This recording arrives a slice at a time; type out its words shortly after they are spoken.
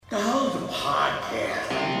Blah,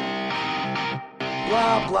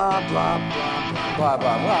 blah, blah, blah, blah, blah,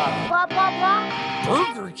 blah. Blah, blah, blah.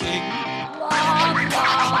 Burger King. Blah, blah,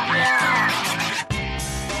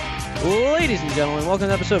 blah. Ladies and gentlemen, welcome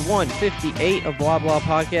to episode 158 of Blah Blah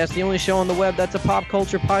Podcast, the only show on the web that's a pop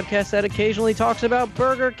culture podcast that occasionally talks about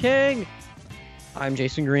Burger King. I'm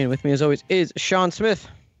Jason Green. With me, as always, is Sean Smith.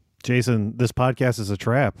 Jason, this podcast is a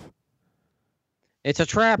trap. It's a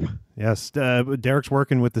trap. Yes, Derek's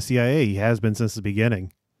working with the CIA. He has been since the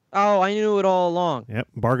beginning. Oh, I knew it all along. Yep,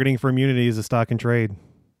 bargaining for immunity is a stock and trade.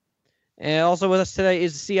 And also with us today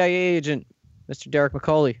is the CIA agent, Mr. Derek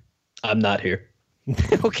McCauley. I'm not here.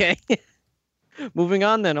 Okay. Moving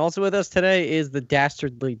on then. Also with us today is the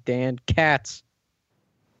dastardly Dan Katz.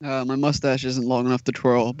 My mustache isn't long enough to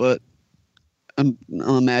twirl, but I'm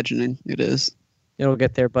imagining it is. It'll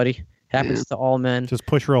get there, buddy. Happens to all men. Just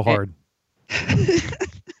push real hard.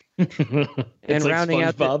 And It's like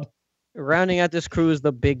rounding out this crew is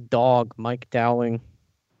the big dog, Mike Dowling.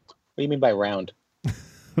 What do you mean by round?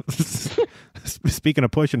 Speaking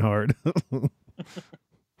of pushing hard.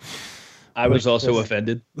 I was also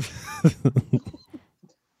offended.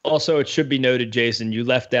 Also, it should be noted, Jason, you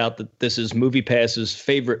left out that this is MoviePass's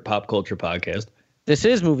favorite pop culture podcast. This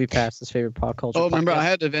is MoviePass's favorite pop culture Oh, remember, podcast. I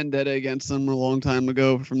had a vendetta against them a long time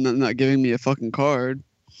ago from them not giving me a fucking card.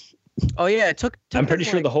 Oh, yeah. It took I'm pretty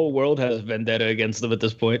them, sure the whole world has a vendetta against them at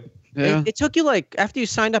this point. Yeah, It took you after you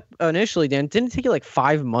signed up initially, Dan, didn't it take you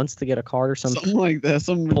 5 months to get a card or something? something like that.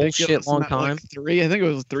 Some bullshit ridiculous long amount, like time. 3. I think it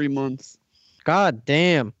was 3 months. God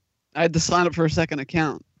damn. I had to sign up for a second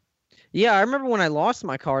account. Yeah, I remember when I lost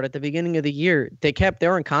my card at the beginning of the year, they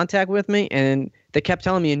were in contact with me and they kept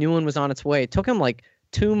telling me a new one was on its way. It took them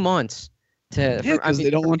 2 months Yeah, because they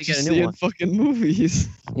don't want you seeing fucking movies.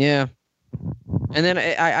 Yeah. And then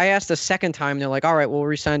I asked a second time. They're like, all right, we'll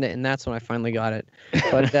resend it. And that's when I finally got it.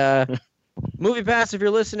 But MoviePass, if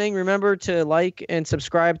you're listening, remember to like and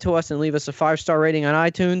subscribe to us and leave us a 5-star rating on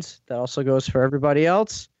iTunes. That also goes for everybody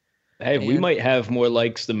else. Hey, we And- might have more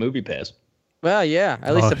likes than MoviePass. Well, yeah,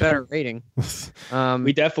 at least Oh. a better rating.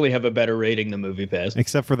 We definitely have a better rating than MoviePass.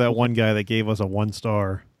 Except for that one guy that gave us a 1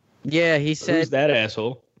 star. Yeah, he Who's said, that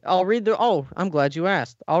asshole? I'll read the... Oh, I'm glad you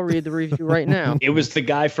asked. I'll read the review right now. It was the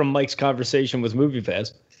guy from Mike's conversation with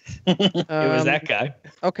MoviePass. It was that guy.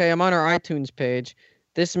 Okay, I'm on our iTunes page.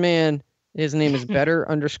 This man, his name is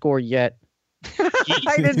better_yet.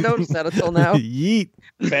 I didn't notice that until now. Yeet.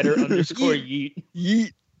 Better underscore yeet.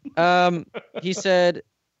 Yeet. He said,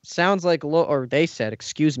 sounds like low, or they said,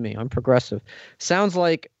 excuse me, I'm progressive. Sounds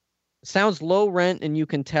low rent, and you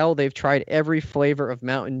can tell they've tried every flavor of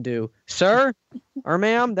Mountain Dew. Sir or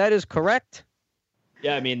ma'am, that is correct.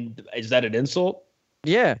 Yeah, I mean, is that an insult?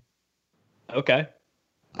 Yeah. Okay.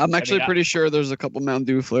 I'm actually I- pretty sure there's a couple Mountain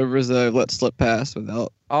Dew flavors that I've let slip past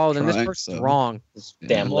without. Oh, then this Trying, person's so- wrong.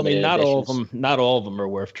 Damn. Well, I mean, not all of them are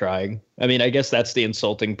worth trying. I mean, I guess that's the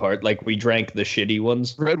insulting part. Like, we drank the shitty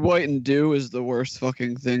ones. Red, white, and Dew is the worst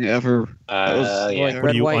fucking thing ever. Like What red,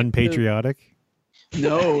 are you, white, unpatriotic?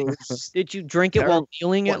 No. Did you drink it while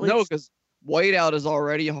kneeling at No, least? because whiteout is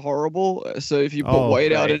already horrible. So if you put Oh,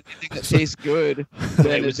 whiteout right. in anything that tastes good, Wait,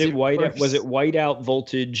 then was it's it even white? worse. Was it whiteout,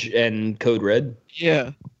 voltage, and code red?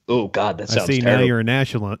 Yeah. Oh God, that I sounds see terrible. now you're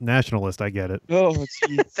a nationalist. I get it. Oh,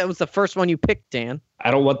 jeez. That was the first one you picked, Dan.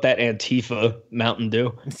 I don't want that Antifa Mountain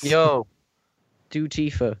Dew. Yo. Do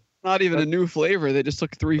Tifa. Not even a new flavor. They just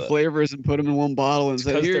took 3 flavors and put them in one bottle and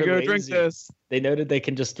said, 'cause "Here you they're go, drink lazy. this." They noted they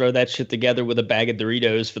can just throw that shit together with a bag of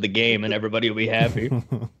Doritos for the game, and everybody will be happy.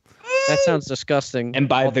 That sounds disgusting. And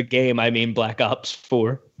by the game, I mean Black Ops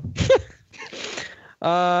 4.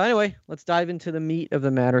 Anyway, let's dive into the meat of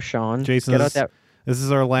the matter, Sean. Jason, Get out this, that. this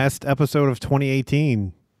is our last episode of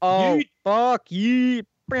 2018. Oh, Yeet. fuck yeet.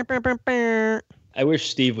 Brr, brr, brr, brr. I wish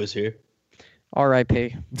Steve was here.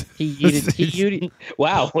 R.I.P. He yeeted.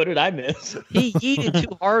 Wow, what did I miss? He yeeted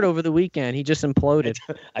too hard over the weekend. He just imploded.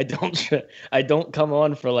 I don't come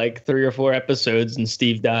on for like 3 or 4 episodes and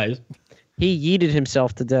Steve dies. He yeeted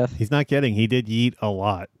himself to death. He's not kidding. He did yeet a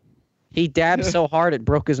lot. He dabbed so hard it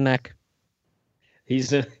broke his neck. He's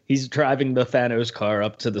driving the Thanos car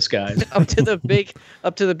up to the skies. up to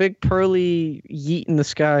the big pearly yeet in the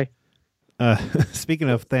sky. Speaking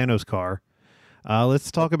of Thanos car, let's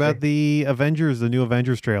talk about the Avengers, the new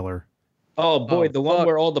Avengers trailer. Oh boy, Oh, the one fuck.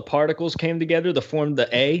 where all the particles came together to form the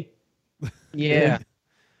A. Yeah.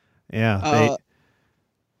 Yeah.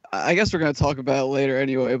 I guess we're going to talk about it later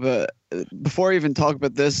anyway, but before we even talk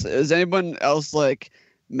about this, is anyone else like,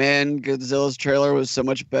 man, Godzilla's trailer was so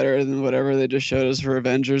much better than whatever they just showed us for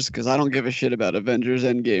Avengers? Because I don't give a shit about Avengers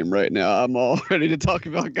Endgame right now. I'm all ready to talk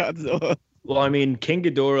about Godzilla. Well, I mean, King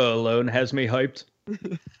Ghidorah alone has me hyped.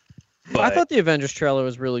 But I thought the Avengers trailer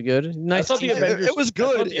was really good. Nice. I thought the teaser. Avengers, It was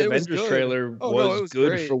good. I thought the It was Avengers good. trailer Oh, no, it was good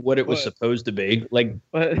great, for what it was but- supposed to be. Like,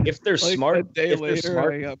 But if they're like, smart, a day if they're later,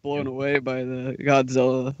 smart, I got blown away by the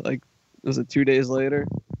Godzilla. Like, was it 2 days later?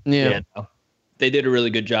 Yeah. no. They did a really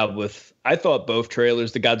good job with. I thought both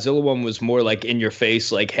trailers. The Godzilla one was more like in your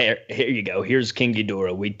face, like here you go. Here's King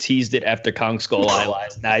Ghidorah. We teased it after Kong Skull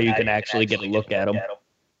Island. Now you can actually get a look at him.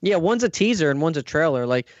 Yeah, one's a teaser and one's a trailer.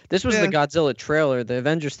 Like this was Yeah. the Godzilla trailer. The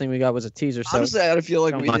Avengers thing we got was a teaser. So Honestly, I feel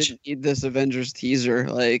like so we much. didn't need this Avengers teaser.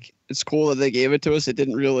 Like, it's cool that they gave it to us. It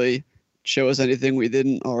didn't really show us anything we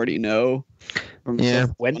didn't already know. From Yeah.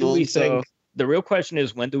 stuff When do going we on, so- think? The real question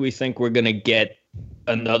is, when do we think we're gonna get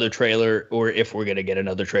another trailer, or if we're gonna get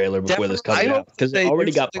another trailer before this Definitely. comes I out? hope Because they it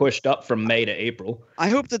already do got something- pushed up from May to April. I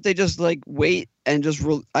hope that they just like wait and just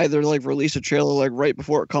either like release a trailer like right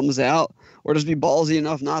before it comes out, or just be ballsy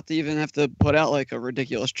enough not to even have to put out like a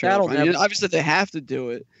ridiculous trailer. That'll I mean, never- obviously they have to do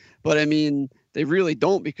it, but I mean they really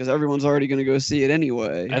don't because everyone's already going to go see it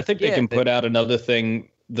anyway. I think they Yeah, can put out another thing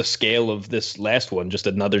the scale of this last one, just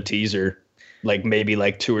another teaser, like maybe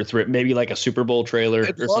like 2 or 3, maybe like a Super Bowl trailer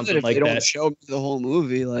I'd or love it something if like they don't that. show me the whole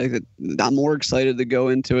movie. Like, I'm more excited to go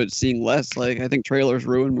into it seeing less. Like, I think trailers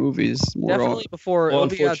ruin movies more definitely often. before. Well, it'll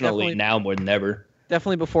be out unfortunately, now more than ever.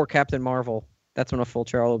 definitely before Captain Marvel. That's when a full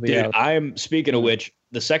trailer will be Dude, out. I'm speaking of which,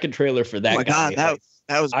 the second trailer for that Oh my guy, god,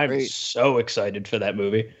 that was I'm great. so excited for that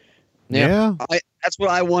movie. Yeah. That's what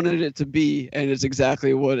I wanted it to be, and it's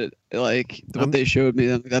exactly what it what they showed me.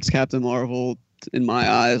 That's Captain Marvel in my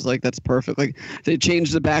eyes. Like, that's perfect. Like, they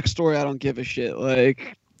changed the backstory. I don't give a shit.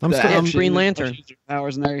 Like, I'm the still, action, Green the Lantern.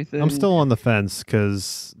 powers and everything. I'm still on the fence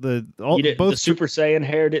because You didn't- both the Super Saiyan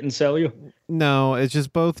hair didn't sell you? no, it's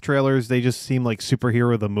just both trailers. They just seem like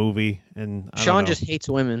superhero the movie, and I don't Sean know. just hates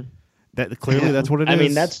women. that clearly that's what it is. I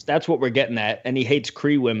mean, that's what we're getting at, and he hates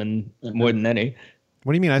Kree women more than any.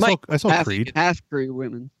 what do you mean? I Mike, saw Creed. half Kree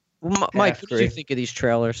women. Mike, what did you Kree. think of these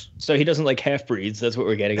trailers? So he doesn't like half breeds. That's what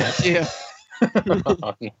we're getting at. Yeah.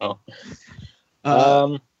 Oh, no.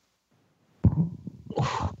 Uh,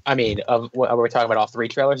 I mean, are we talking about all 3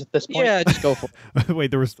 trailers at this point? Yeah, just go for it.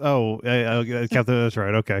 Wait, there was Captain. That's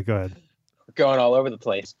right. Okay, go ahead. Going all over the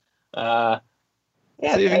place. Yeah,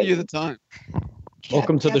 saving you the time.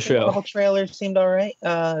 Welcome to the Captain show. Marvel trailer seemed all right.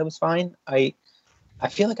 It was fine. I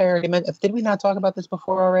feel like I already mentioned. Did we not talk about this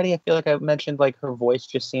before already? I feel like I mentioned like her voice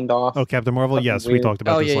just seemed off. Oh, Captain Marvel. Something Yes, we weird. talked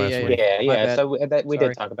about Oh, this yeah, last yeah, week. Yeah, My yeah. bad. So we Sorry.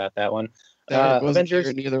 did talk about that one. That wasn't Avengers.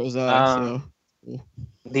 here, neither was I. So.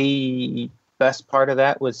 The best part of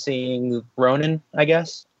that was seeing Ronan, I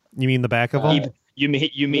guess. You mean the back of them? You mean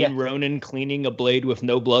Yeah. Ronan cleaning a blade with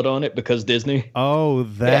no blood on it because Disney? Oh,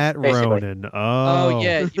 that basically. Ronan. Oh,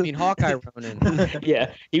 yeah, you mean Hawkeye Ronan.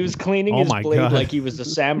 Yeah, he was cleaning Oh his my blade God. like he was a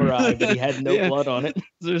samurai, but he had no Yeah. blood on it.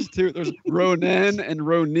 There's two. There's Ronan and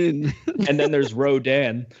Ronin. And then there's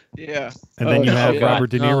Rodan. Yeah. And then Oh, you have yeah. Robert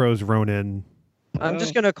De No. Niro's Ronan. I'm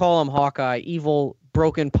just gonna call him Hawkeye, evil,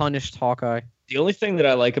 broken, punished Hawkeye. The only thing that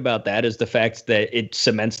I like about that is the fact that it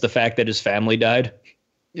cements the fact that his family died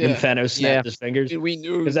when Yeah. Thanos snapped Yeah. his fingers. We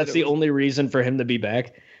knew Because that's that the it was- only reason for him to be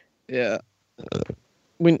back. Yeah.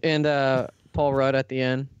 And Paul Rudd at the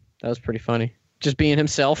end. That was pretty funny. Just being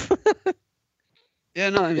himself. Yeah.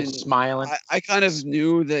 No, I mean, Just smiling. I kind of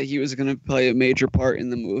knew that he was gonna play a major part in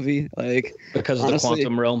the movie. Like, Because of Honestly, the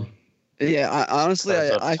quantum realm. yeah. Honestly,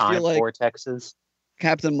 Because of I time feel like vortexes.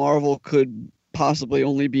 Captain Marvel could possibly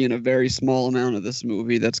only be in a very small amount of this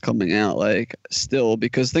movie that's coming out. Like, still,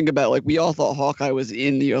 because think about like we all thought Hawkeye was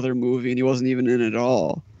in the other movie and he wasn't even in it at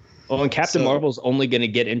all. Well, and Captain So- Marvel's only going to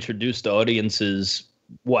get introduced to audiences,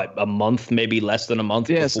 what, a month, maybe less than a month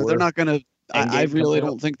Yeah. before? So they're not gonna. I Endgame really comes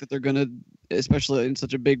out. don't think that they're gonna, especially in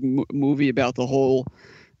such a big movie about the whole,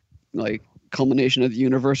 like, culmination of the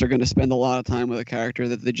universe, are going to spend a lot of time with a character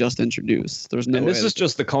that they just introduced. There's no And way this is that-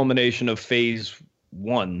 just the culmination of phase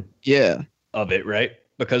 1 yeah. of it, right?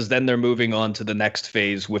 Because then they're moving on to the next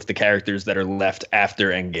phase with the characters that are left after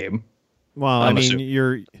Endgame. Well, I'm I mean,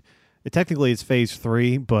 assuming. technically it's phase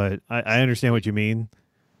 3, but I understand what you mean.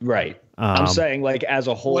 Right. I'm saying, like, as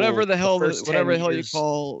a whole, Whatever the hell, first 10 whatever the hell you years-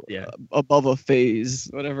 call Yeah. above a phase,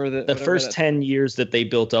 whatever the whatever first that- 10 years that they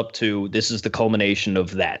built up to, this is the culmination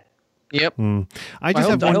of that. Yep. I just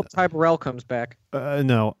have I one. hope Ty Burrell comes back.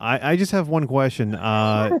 No, I just have one question.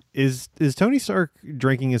 Is Tony Stark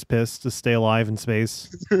drinking his piss to stay alive in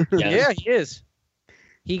space? Yeah, he is.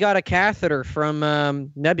 He got a catheter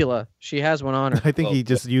from Nebula. She has one on her. I think he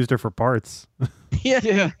just used her for parts. Yeah.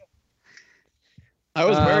 Yeah. I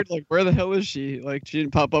was Uh, worried, like, where the hell is she? Like, she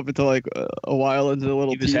didn't pop up until like a while into the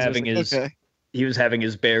little. He was teaser. having Like, his- okay. He was having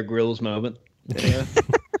his Bear Grylls moment. Yeah.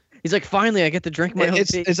 He's like, finally, I get to drink my own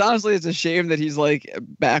tea. It's honestly it's a shame that he's like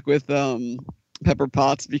back with Pepper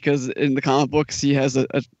Potts, because in the comic books he has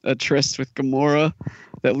a tryst with Gamora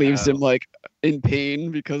that leaves him like in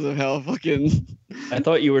pain because of how fucking. I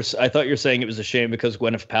thought you were saying it was a shame because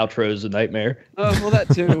Gwyneth Paltrow is a nightmare. Oh well, that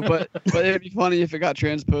too. But it'd be funny if it got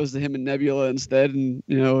transposed to him and Nebula instead, and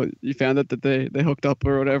you found out that they hooked up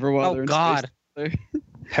or whatever while they're in God. space.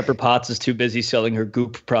 Pepper Potts is too busy selling her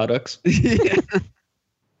Goop products. Yeah.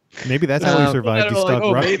 Maybe that's how he survived. He like,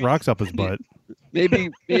 stuck maybe. rocks up his butt. Maybe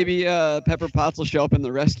Pepper Potts will show up in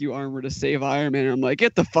the rescue armor to save Iron Man. And I'm like,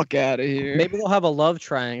 get the fuck out of here. Maybe they'll have a love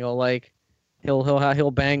triangle. Like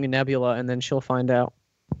he'll bang Nebula, and then she'll find out.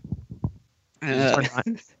 Or not.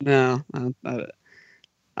 No,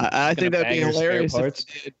 I think that'd be bang her spare hilarious if parts.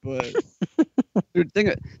 they did, but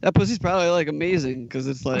dude, that pussy's probably like amazing because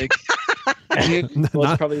it's like. Well,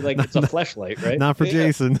 it's probably like it's a fleshlight, right? Not for Yeah.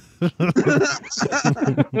 Jason.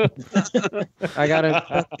 I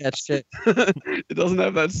gotta that shit. It doesn't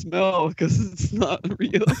have that smell because it's not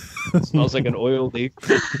real. It smells like an oil leak.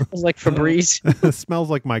 It's like Febreze. It smells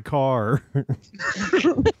like my car.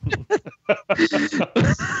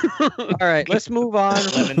 All right, let's move on.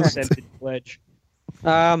 Lemon scented pledge.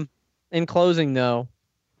 In closing, though,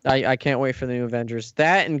 I can't wait for the new Avengers.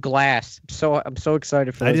 That and Glass. I'm so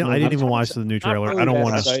excited for. I those didn't movies. even watch the new trailer. really I don't that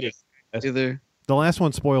want to. excited. Either. The last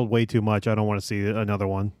one spoiled way too much. I don't want to see another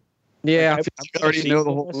one. Yeah, I already know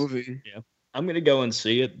the whole movie. I'm gonna go and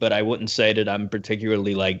see it, but I wouldn't say that I'm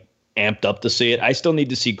particularly like amped up to see it. I still need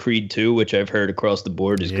to see Creed 2, which I've heard across the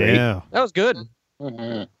board is great. Yeah. that was good.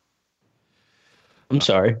 Mm-hmm. I'm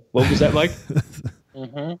sorry. What was that, Mike?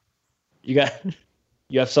 Mm-hmm.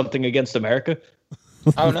 You have something against America?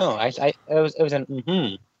 Oh no, it was an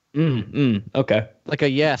mm-hmm. Okay. Like a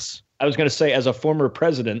yes. I was gonna say, as a former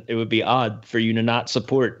president, it would be odd for you to not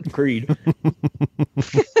support Creed.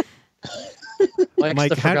 Like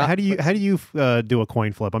Mike, the how do you forgotten do a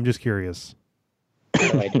coin flip? I'm just curious.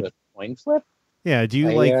 How do I do a coin flip? Yeah, do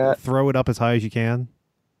you throw it up as high as you can?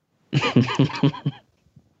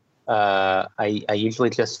 I usually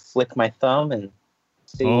just flick my thumb and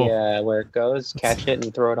see where it goes, catch it,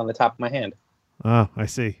 and throw it on the top of my hand. Oh, I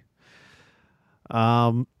see.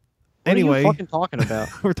 What Anyway, are you fucking talking about?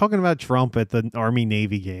 we're talking about Trump at the Army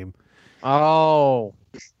Navy game. Oh,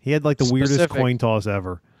 He had like the weirdest Specific. coin toss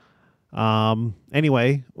ever.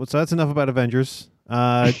 Anyway, so that's enough about Avengers.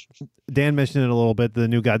 Dan mentioned it a little bit. The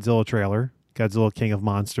new Godzilla trailer, Godzilla King of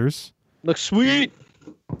Monsters. looks sweet.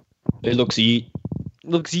 It looks yeet.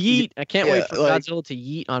 Looks yeet. I can't wait for like- Godzilla to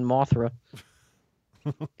yeet on Mothra.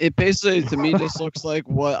 It basically, to me, just looks like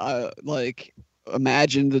what I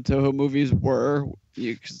imagined the Toho movies were.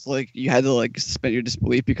 Cause you had to suspend your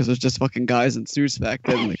disbelief because it was just fucking guys in suits back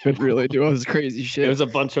then. They couldn't really do all this crazy shit. It was a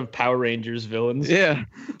bunch of Power Rangers villains. Yeah.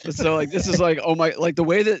 So this is oh my, the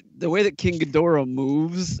way that King Ghidorah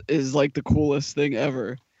moves is like the coolest thing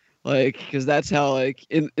ever. Because that's how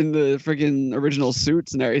in the freaking original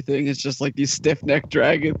suits and everything, it's just like these stiff necked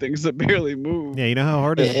dragon things that barely move. Yeah, you know how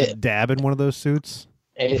hard it is to dab in one of those suits?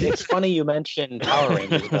 It's funny you mentioned Power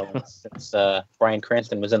Rangers villains, since Bryan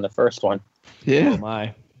Cranston was in the first one. Yeah. Oh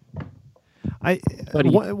my. Buddy.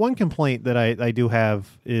 One complaint that I do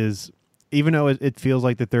have is, even though it feels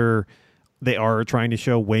like that they are trying to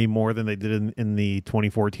show way more than they did in the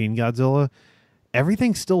 2014 Godzilla,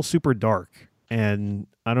 everything's still super dark. And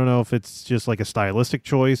I don't know if it's just like a stylistic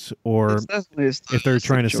choice or It's definitely a if they're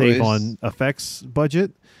trying to stylistic save choice. on effects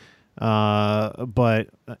budget. But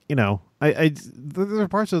there are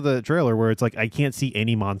parts of the trailer where it's like I can't see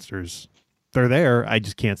any monsters. They're there, I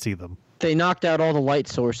just can't see them. They knocked out all the light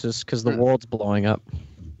sources because the world's blowing up.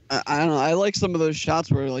 I don't know. I like some of those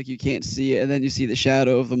shots where you can't see it and then you see the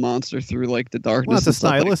shadow of the monster through the darkness. Well, that's a and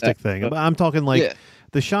stuff like stylistic that. thing. But I'm talking Yeah.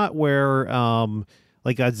 the shot where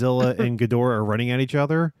Godzilla and Ghidorah are running at each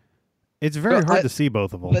other. It's very But hard to see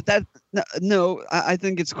both of them. But I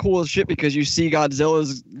think it's cool as shit because you see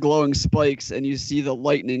Godzilla's glowing spikes and you see the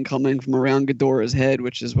lightning coming from around Ghidorah's head,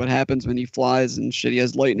 which is what happens when he flies and shit. He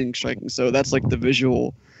has lightning striking. So that's the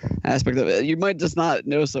visual aspect of it. You might just not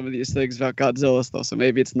know some of these things about Godzilla stuff, so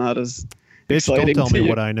maybe it's not as Bitch, don't exciting tell to me you.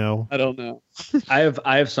 what I know. I don't know. I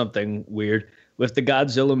have something weird. With the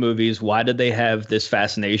Godzilla movies, why did they have this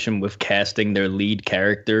fascination with casting their lead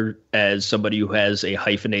character as somebody who has a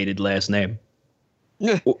hyphenated last name?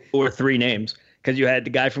 or three names? Because you had the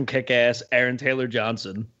guy from Kick-Ass, Aaron Taylor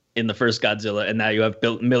Johnson, in the first Godzilla, and now you have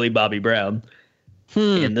Millie Bobby Brown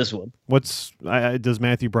in this one. Does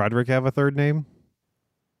Matthew Broderick have a third name?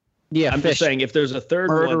 Yeah, I'm fish. just saying, if there's a third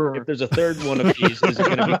Murderer. one, if there's a third one of these, is it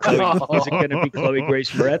going to be Chloe Grace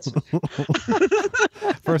Moretz?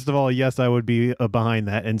 First of all, yes, I would be behind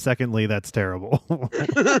that, and secondly, that's terrible.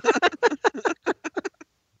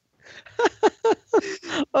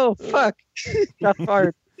 Oh fuck! Got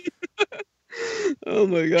fired. Oh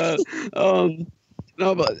my god.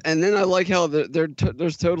 No, but and then I like how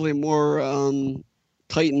there's totally more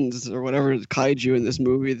Titans or whatever kaiju in this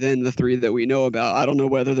movie than the 3 that we know about. I don't know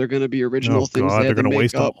whether they're going to be original Oh things. God, they they're had to going to make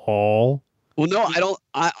waste them up. all. Well, no, I don't.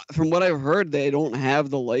 From what I've heard, they don't have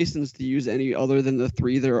the license to use any other than the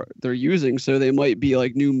 3 they're using. So they might be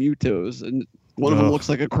like new Mutos, and one of them Ugh. looks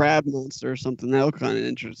like a crab monster or something. That look kind of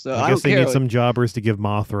interesting. So I I guess don't they care. need some jobbers to give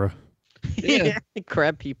Mothra. Yeah.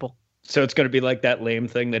 Crab people. So it's going to be like that lame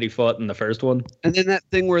thing that he fought in the first one. And then that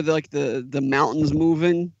thing where the mountains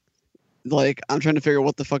moving, like I'm trying to figure out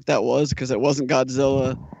what the fuck that was because it wasn't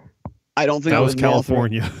Godzilla. I don't think That it was Mothra.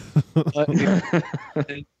 California.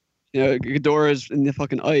 You know, Ghidorah's in the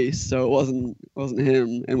fucking ice, so it wasn't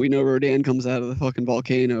him. And we know Rodan comes out of the fucking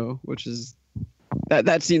volcano, which is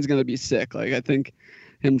that scene's gonna be sick. Like I think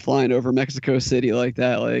him flying over Mexico City like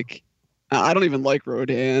that, like I don't even like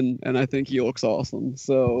Rodan, and I think he looks awesome.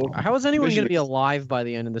 So How is anyone Mission going to be alive by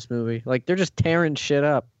the end of this movie? Like they're just tearing shit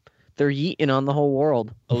up. They're yeeting on the whole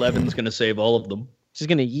world. 11's going to save all of them. She's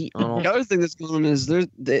going to yeet on all. the other thing that's going on is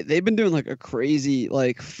they've been doing like a crazy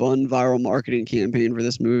like fun viral marketing campaign for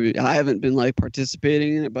this movie. I haven't been like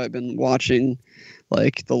participating in it, but I've been watching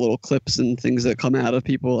like the little clips and things that come out of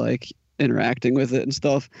people like interacting with it and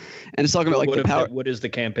stuff. And it's talking about like the power. What is the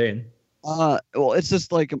campaign? Well, it's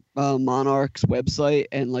just like Monarch's website,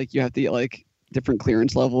 and like you have to get like different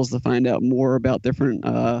clearance levels to find out more about different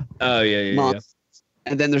Oh, yeah. monsters.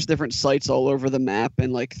 And then there's different sites all over the map,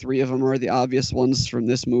 and like 3 of them are the obvious ones from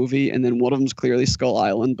this movie, and then one of them's clearly Skull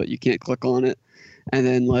Island, but you can't click on it. And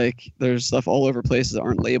then like there's stuff all over places that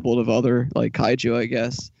aren't labeled of other like kaiju, I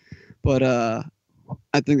guess. But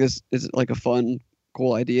I think this is like a fun,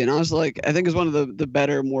 cool idea, and I was like, I think it's one of the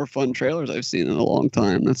better, more fun trailers I've seen in a long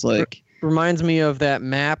time. That's like. Reminds me of that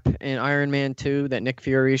map in Iron Man 2 that Nick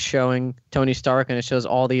Fury is showing Tony Stark, and it shows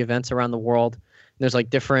all the events around the world. There's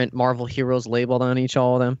like different Marvel heroes labeled on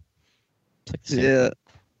all of them. It's like the same. Yeah.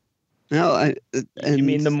 No, You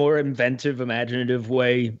mean the more inventive, imaginative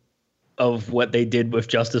way of what they did with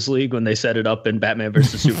Justice League when they set it up in Batman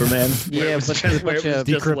versus Superman? Yeah, but there's a bunch of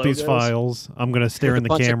Decrypt these files. I'm going to stare With in a the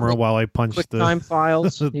bunch of camera while I punch quick the. time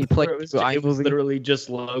files. He It clicked was, to it was iMovie. literally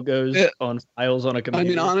just logos Yeah. on files on a I computer.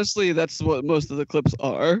 mean, honestly, that's what most of the clips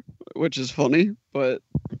are, which is funny, but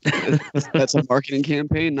that's a marketing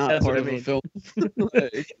campaign, not That's part what I of a mean. film.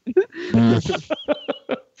 Like,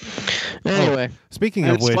 Anyway, Speaking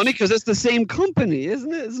and of it's which, funny because it's the same company,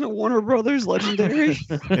 isn't it? Isn't it Warner Brothers Legendary?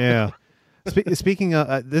 yeah. Speaking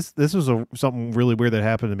of this was something really weird that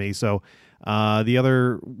happened to me. So the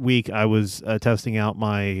other week I was testing out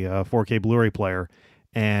my 4K Blu-ray player,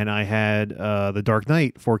 and I had the Dark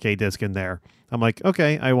Knight 4K disc in there. I'm like,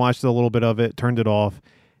 okay, I watched a little bit of it, turned it off,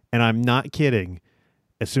 and I'm not kidding.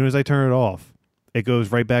 As soon as I turn it off, it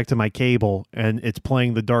goes right back to my cable, and it's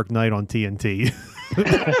playing the Dark Knight on TNT.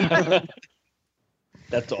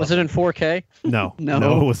 That's awesome. was it in 4K? No,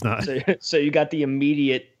 No. it was not. So you got the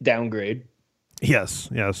immediate downgrade. Yes.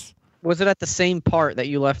 Was it at the same part that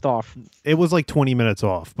you left off? It was like 20 minutes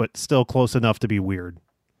off, but still close enough to be weird.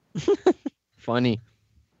 Funny.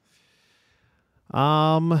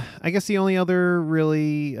 I guess the only other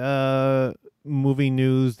really movie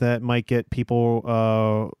news that might get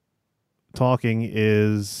people talking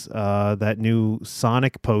is that new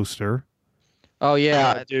Sonic poster. Oh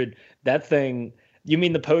yeah, Dude, that thing. You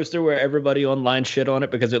mean the poster where everybody online shit on it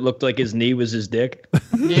because it looked like his knee was his dick?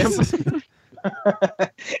 yeah.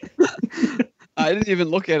 I didn't even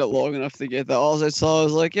look at it long enough to get that. All I saw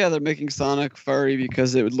was like, yeah, they're making Sonic furry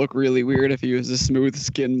because it would look really weird if he was a smooth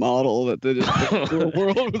skin model that they just put into a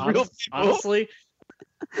world with real people. Honestly,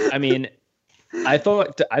 I mean, I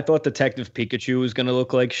thought Detective Pikachu was gonna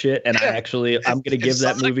look like shit, and Yeah. I'm gonna If give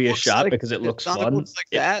that Sonic movie a looks shot like- because it if looks Sonic fun. looks like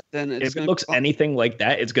that, then it's If it gonna looks be fun. anything like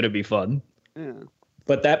that, it's gonna be fun. Yeah.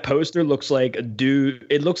 But that poster looks like a dude.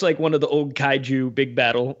 It looks like one of the old kaiju big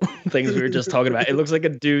battle things we were just talking about. It looks like a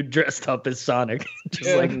dude dressed up as Sonic, just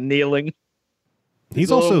Yeah. like kneeling.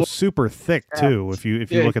 He's a also little- super thick too. If you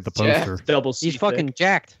Yeah, look at the yeah. poster, Double He's C fucking thick.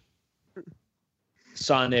 jacked.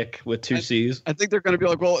 Sonic with 2 C's. I think they're gonna be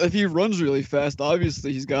like, well, if he runs really fast,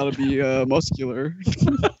 obviously he's got to be muscular.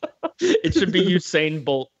 It should be Usain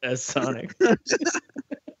Bolt as Sonic.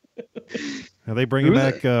 Are they bringing Who's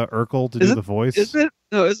back Urkel to do the voice? Isn't it?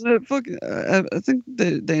 No, isn't it fucking? I think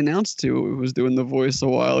they announced who was doing the voice a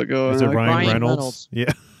while ago. Is and it I- Ryan Ryan Reynolds?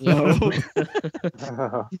 Reynolds. Yeah.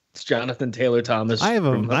 Oh. It's Jonathan Taylor Thomas. I have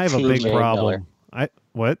a from- I have a Team big Jay problem.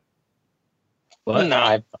 What? What?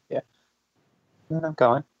 No, no, go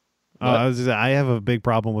on. I have a big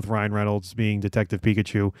problem with Ryan Reynolds being Detective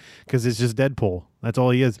Pikachu because it's just Deadpool. That's all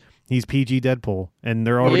he is. He's PG Deadpool, and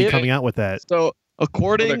they're already Yeah. coming out with that. So Well,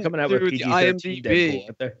 according they're coming out to with the PG-13 Deadpool, IMDb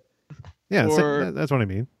aren't they? Yeah, Or- that's what I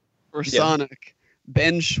mean. for Yeah. Sonic,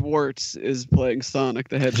 Ben Schwartz is playing Sonic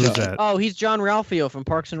the Who's Hedgehog. that? Oh, he's John Ralphio from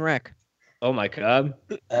Parks and Rec. Oh my god.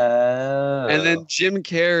 And then Jim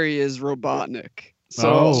Carrey is Robotnik. So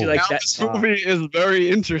Oh. See, like now that- this movie is very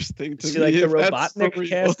interesting to See, me. like the if that's Robotnik real.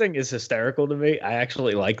 casting is hysterical to me. I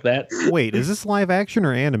actually like that. Wait, is this live action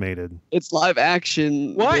or animated? It's live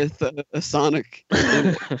action What? with a Sonic.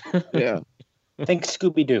 in it. Yeah. think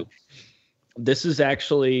Scooby Doo. This is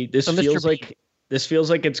actually this So Mr. feels Bean.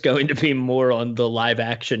 like it's going to be more on the live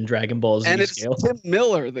action Dragon Ball Z And it's scale. Tim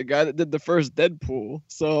Miller, the guy that did the first Deadpool.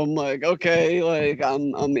 So I'm like, okay, like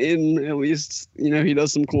I'm in. At least he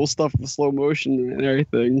does some cool stuff with slow motion and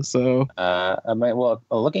everything. So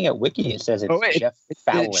Looking at Wiki, it says it's Oh, wait, Jeff did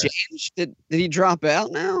Fowler. it change? Did he drop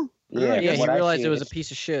out now? Yeah, Yeah, he what I realized see, it was a it's-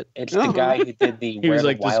 piece of shit. It's Oh. the guy who did the He Where was the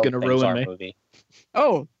like, "This is Wild gonna Things ruin Are" me. movie.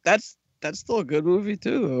 Oh, that's still a good movie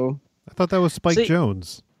too. Though. I thought that was Spike See-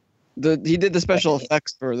 Jones. He did the special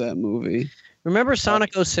effects for that movie. Remember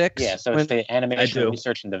Sonic 06? Yeah, so when- it's the animation do.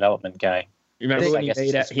 research and development guy. You remember This, when I he guess, made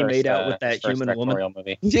is out, his he made first, out with that his first human woman? directorial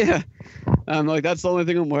movie. Yeah, I'm like that's the only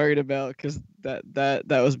thing I'm worried about because that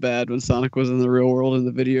was bad when Sonic was in the real world in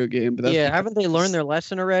the video game. But that's yeah, because- haven't they learned their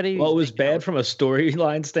lesson already? Well, it was bad from a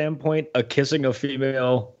storyline standpoint, a kissing a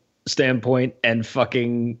female standpoint, and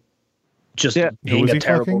fucking just Yeah. Who being was a he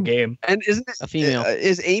terrible fucking? game. And isn't it A female.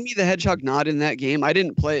 Is Amy the Hedgehog not in that game? I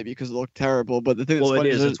didn't play it because it looked terrible. But the thing Well, that's it funny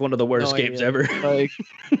is. is It's one of the worst No games idea. ever.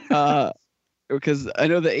 like because I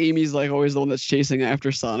know that Amy's like always the one that's chasing after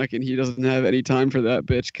Sonic, and he doesn't have any time for that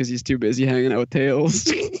bitch because he's too busy hanging out with Tails.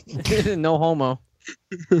 no homo.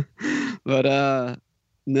 But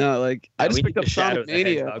no, like I Yeah, just we picked need up the Shadow Sonic the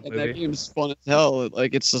Mania, Hedgehog and that movie. game's fun as hell.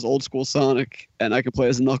 Like it's just old school Sonic, and I could play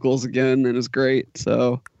as Knuckles again, and it's great.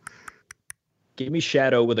 So Give me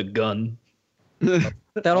Shadow with a gun.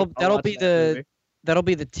 That'll I'll watch be that the movie. that'll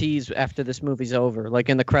be the tease after this movie's over. Like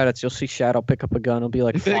in the credits, you'll see Shadow pick up a gun. He'll be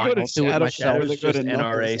like, If they "Fine, go to I'll do it Shadow, myself." Shadow- Shadow's they go just to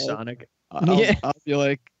NRA Knuckles, Sonic. Yeah. I'll be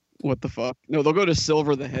like, what the fuck? No, they'll go to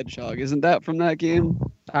Silver the Hedgehog. Isn't that from that game?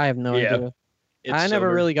 I have no Yeah. idea. It's I never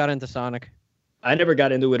Silver. really got into Sonic. I never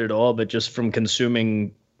got into it at all, but just from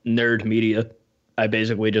consuming nerd media, I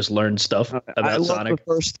basically just learned stuff I about love Sonic. the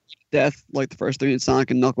first Death, like the first three in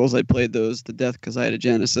Sonic and Knuckles. I played those to death because I had a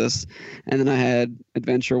Genesis, and then I had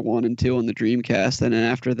Adventure 1 and 2 on the Dreamcast, and then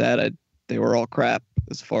after that, they were all crap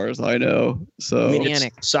as far as I know. So I mean,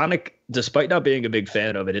 Maniac. Sonic, despite not being a big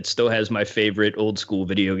fan of it, it still has my favorite old school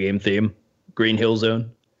video game theme, Green Hill Zone.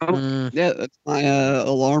 Mm. yeah, that's my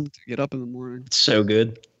alarm to get up in the morning. It's so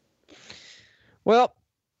good. Well,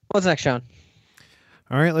 what's next, Sean?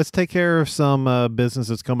 All right, let's take care of some business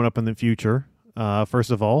that's coming up in the future.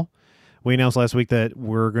 First of all, we announced last week that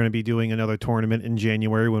we're going to be doing another tournament in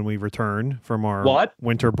January when we return from our What?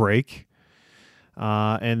 winter break.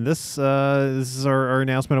 And this is our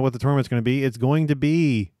announcement of what the tournament's going to be. It's going to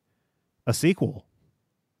be a sequel,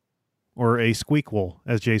 or a squeakquel,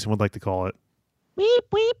 as Jason would like to call it. Weep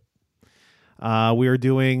weep. We are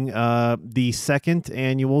doing the second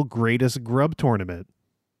annual Greatest Grub Tournament.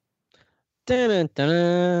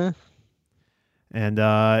 Dun-dun-dun-dun. And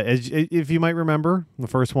if you might remember, the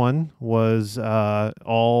first one was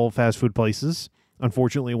all fast food places.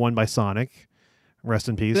 Unfortunately, won by Sonic. Rest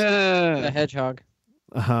in peace. The Hedgehog.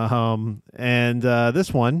 And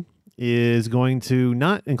this one is going to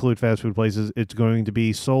not include fast food places. It's going to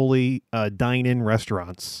be solely dine-in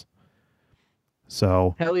restaurants.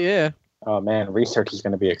 So, Hell yeah. Oh man, research is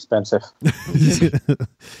going to be expensive.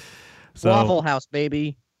 Waffle House,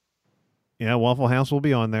 baby. Yeah, Waffle House will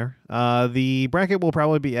be on there. The bracket will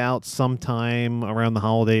probably be out sometime around the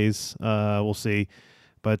holidays. We'll see.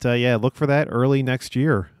 But yeah, look for that early next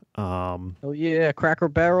year. Hell yeah. Cracker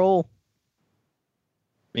Barrel.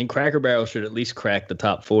 I mean, Cracker Barrel should at least crack the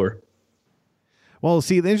top 4. Well,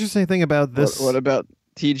 see, the interesting thing about this... What about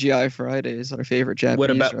TGI Fridays, our favorite Japanese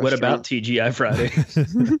What about restaurant? TGI Friday?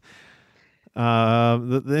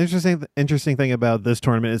 The interesting thing about this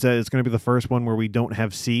tournament is that it's going to be the first one where we don't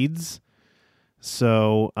have seeds.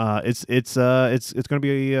 So it's going to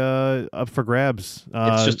be up for grabs.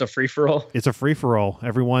 It's just a free for all. It's a free for all.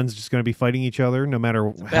 Everyone's just going to be fighting each other, no matter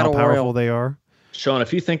how battle powerful royal. they are. Sean,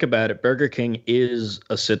 if you think about it, Burger King is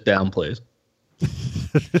a sit-down place.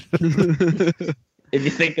 If you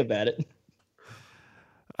think about it.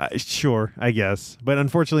 Sure, I guess, but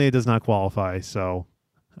unfortunately, it does not qualify. So,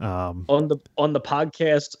 On the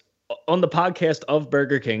podcast of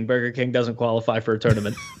Burger King doesn't qualify for a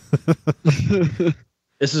tournament.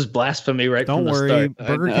 This is blasphemy right don't from the worry,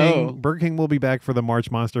 start. Burger King will be back for the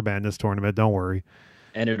March Monster Madness tournament. Don't worry.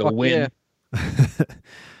 And it'll Fuck win.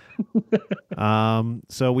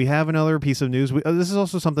 So we have another piece of news. This is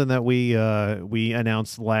also something that we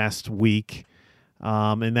announced last week,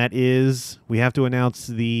 and that is we have to announce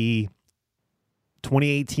the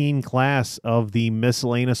 2018 class of the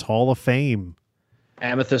Miscellaneous Hall of Fame.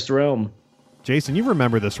 Amethyst Realm. Jason, you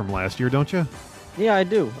remember this from last year, don't you? Yeah, I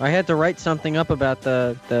do. I had to write something up about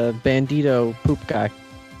the Bandito poop guy.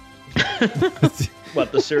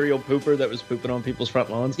 What, the serial pooper that was pooping on people's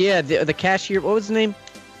front lawns? Yeah, the cashier. What was his name?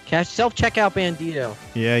 Self-checkout Bandito.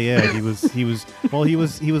 Yeah. He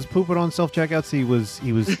was pooping on self-checkouts. He was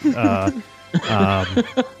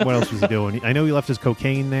what else was he doing? I know he left his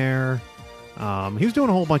cocaine there. He was doing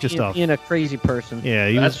a whole bunch of stuff. Being a crazy person.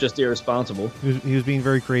 Yeah, That's just irresponsible. He was being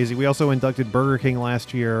very crazy. We also inducted Burger King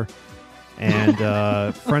last year, and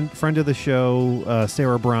friend of the show,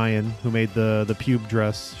 Sarah Bryan, who made the pube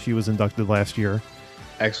dress. She was inducted last year.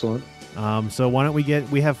 Excellent. So why don't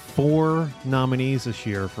we have 4 nominees this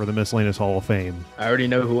year for the Miscellaneous Hall of Fame. I already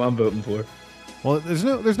know who I'm voting for. Well,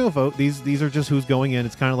 there's no vote. These are just who's going in.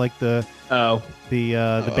 It's kind of like the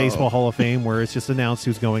Baseball Hall of Fame, where it's just announced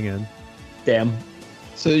who's going in. Damn.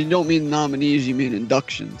 So you don't mean nominees, you mean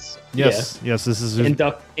inductions. Yes, this is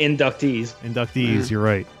Inductees. Inductees. You're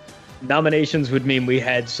right. Nominations would mean we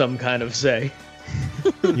had some kind of say.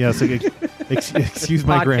 Yes, excuse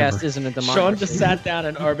my grammar. Podcast isn't a democracy. Sean just sat down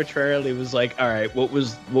and arbitrarily was like, all right,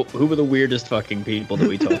 who were the weirdest fucking people that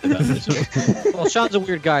we talked about this week? Well, Sean's a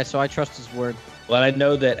weird guy, so I trust his word. Well, I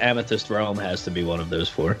know that Amethyst Realm has to be one of those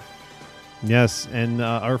 4. Yes, and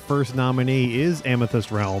our first nominee is Amethyst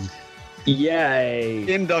Realm. Yay.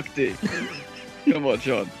 Inductee. Come on,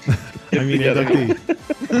 Sean. I mean, inductee.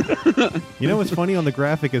 You know what's funny? On the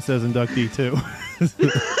graphic, it says inductee, too.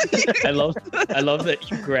 I love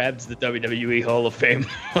that you grabbed the WWE Hall of Fame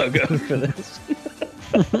logo for this.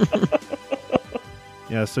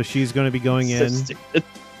 Yeah, so she's going to be going So in. stupid.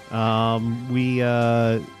 We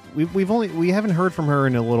haven't heard from her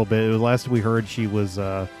in a little bit. Last we heard, she was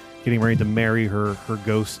getting ready to marry her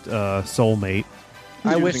ghost soulmate.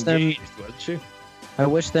 I She was wish them engaged, wasn't she? I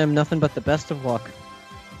wish them nothing but the best of luck.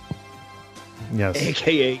 Yes.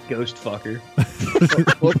 AKA Ghost Fucker.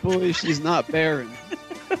 Hopefully she's not barren.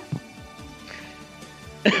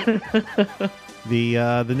 The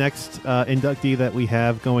next inductee that we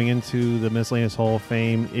have going into the Miscellaneous Hall of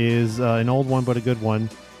Fame is an old one, but a good one.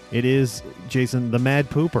 It is, Jason, the Mad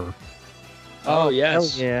Pooper. Oh, Hell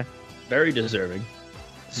yes. yeah. Very deserving.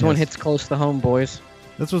 This one Yes. hits close to home, boys.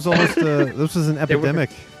 This was almost this was an epidemic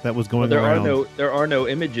that was going There around. there are no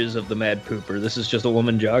images of the Mad Pooper. This is just a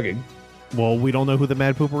woman jogging. Well, we don't know who the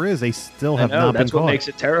Mad Pooper is. They still I have know, not been that's what caught. makes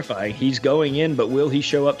it terrifying. He's going in, but will he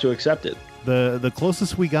show up to accept it? The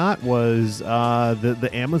closest we got was the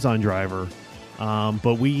Amazon driver,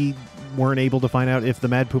 but we weren't able to find out if the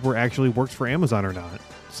Mad Pooper actually works for Amazon or not.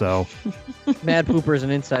 So Mad Pooper is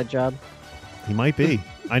an inside job. he might be.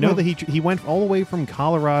 I know that he went all the way from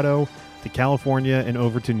Colorado to California and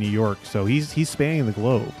over to New York. So he's spanning the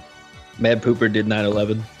globe. Mad Pooper did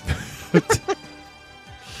 9/11.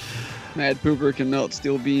 Mad Pooper can melt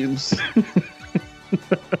steel beams.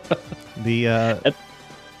 The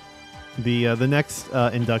next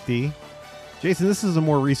inductee, Jason. This is a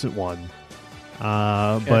more recent one,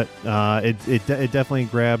 but it definitely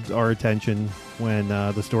grabbed our attention when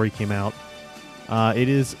the story came out. It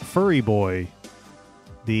is Furry Boy,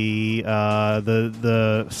 the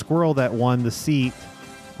squirrel that won the seat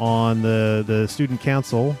on the student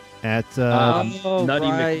council at Nutty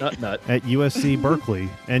right. McNutnut. at USC Berkeley,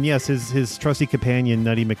 and yes, his trusty companion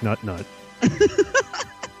Nutty McNutnut.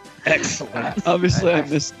 Excellent. Obviously, I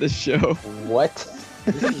missed this show. What?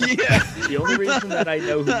 Yeah. The only reason that I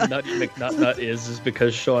know who Nutty McNutnut is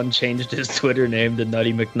because Sean changed his Twitter name to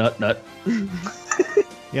Nutty McNutnut.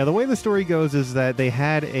 Yeah, the way the story goes is that they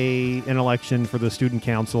had an election for the student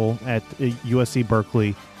council at USC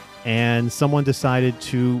Berkeley, and someone decided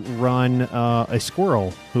to run a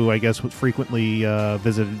squirrel who I guess frequently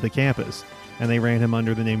visited the campus, and they ran him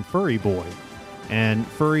under the name Furry Boy. And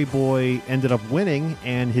Furry Boy ended up winning,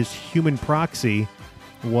 and his human proxy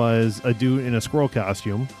was a dude in a squirrel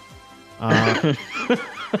costume. And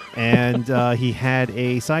he had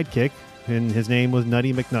a sidekick, and his name was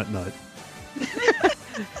Nutty McNutnut.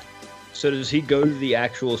 So does he go to the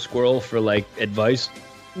actual squirrel for like advice?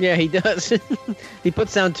 Yeah, he does. He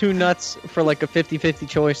puts down 2 nuts for like a 50-50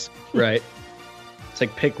 choice. Right. It's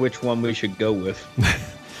like pick which one we should go with.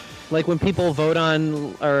 Like when people vote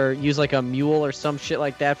on or use like a mule or some shit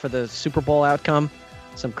like that for the Super Bowl outcome.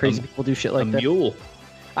 Some crazy people do shit like a that. mule.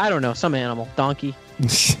 I don't know, some animal, donkey.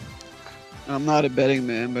 I'm not a betting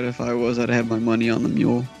man, but if I was, I'd have my money on the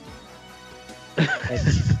mule.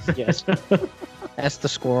 Yes. That's the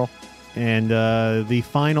squirrel. And the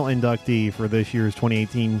final inductee for this year's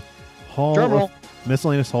 2018 Drum roll.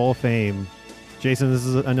 Miscellaneous Hall of Fame. Jason, this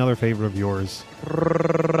is another favorite of yours.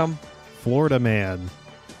 Florida Man.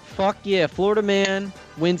 Fuck yeah, Florida man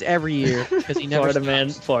wins every year because he never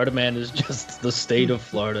stops. Florida man is just the state of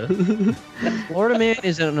Florida. Florida man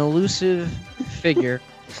is an elusive figure.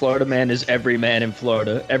 Florida man is every man in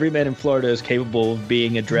Florida. Every man in Florida is capable of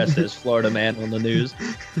being addressed as Florida man on the news.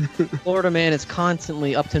 Florida man is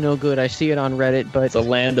constantly up to no good. I see it on Reddit, but It's a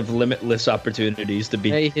land of limitless opportunities to be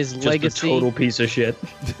hey, his just legacy a total piece of shit.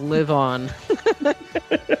 live on.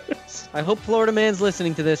 I hope Florida man's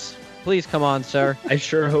listening to this. Please come on, sir. I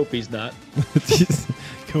sure hope he's not.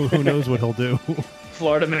 Who knows what he'll do?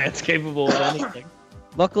 Florida man's capable of anything.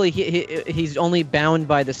 Luckily, he's only bound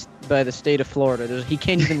by the state of Florida. He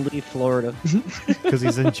can't even leave Florida. Because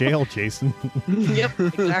he's in jail, Jason. Yep,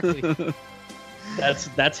 exactly.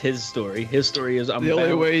 That's his story. His story is I'm The only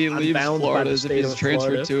bound- way he I'm leaves bound by Florida the is if state he's of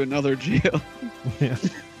transferred Florida. to another jail. Yeah.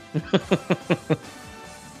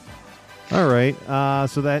 All right.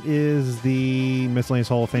 So that is the Miscellaneous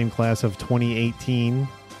Hall of Fame class of 2018.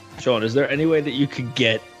 Sean, is there any way that you could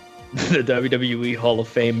get the WWE Hall of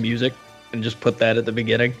Fame music and just put that at the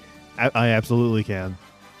beginning? I absolutely can.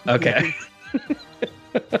 Okay.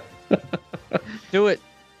 Do it.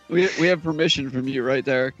 We have permission from you, right,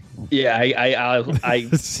 Derek? Yeah,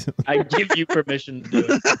 I give you permission to do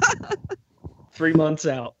it. 3 months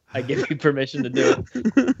out, I give you permission to do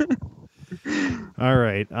it. All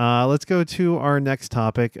right. Let's go to our next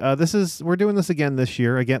topic. We're doing this again this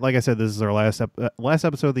year. Again, like I said, this is our last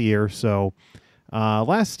episode of the year. So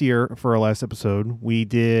last year, for our last episode, we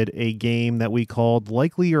did a game that we called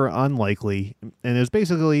Likely or Unlikely. And it was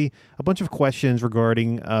basically a bunch of questions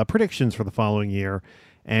regarding predictions for the following year.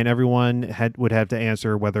 And everyone would have to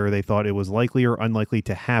answer whether they thought it was likely or unlikely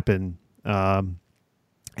to happen.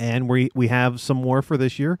 And we have some more for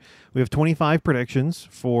this year. We have 25 predictions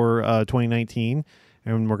for 2019,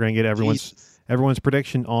 and we're going to get everyone's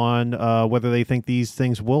prediction on whether they think these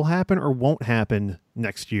things will happen or won't happen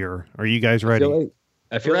next year. Are you guys ready?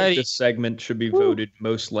 I feel Ready. like this segment should be voted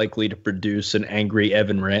most likely to produce an angry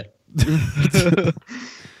Evan rant.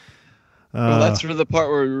 Well, that's for the part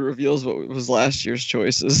where it reveals what was last year's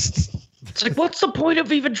choices. It's like, what's the point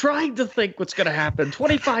of even trying to think what's going to happen?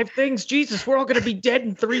 25 things? Jesus, we're all going to be dead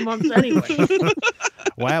in 3 months anyway.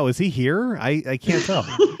 Wow, is he here? I can't tell.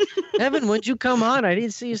 Evan, when'd you come on? I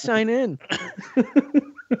didn't see you sign in.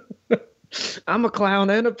 I'm a clown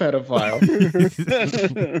and a pedophile.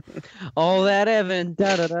 All that Evan.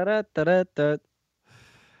 Da, da, da, da, da, da.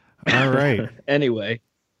 All right. Anyway,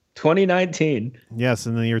 2019. Yes,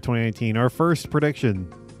 in the year 2019. Our first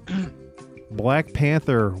prediction. Black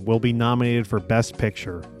Panther will be nominated for Best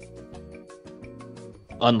Picture.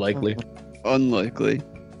 Unlikely. Unlikely.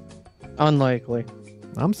 Unlikely.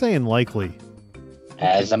 I'm saying likely.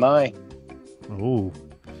 As am I. Ooh.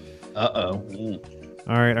 Uh-oh.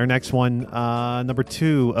 All right, our next one, number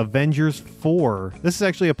 2, Avengers 4. This is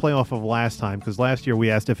actually a playoff of last time, because last year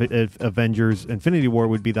we asked if Avengers Infinity War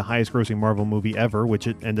would be the highest-grossing Marvel movie ever, which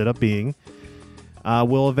it ended up being.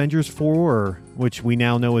 Will Avengers 4, which we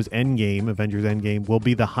now know as Endgame, Avengers Endgame, will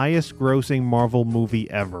be the highest-grossing Marvel movie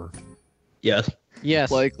ever? Yes.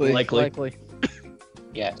 Yes. Likely. Likely.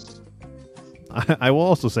 Yes. I will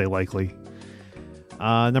also say likely.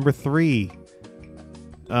 Number 3,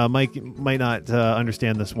 Mike might not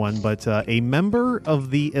understand this one, but a member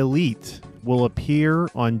of the Elite will appear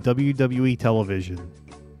on WWE television.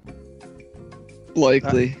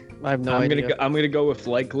 Likely. I have no I'm idea. gonna go with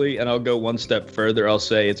likely, and I'll go one step further. I'll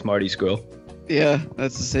say it's Marty Skrull. Yeah,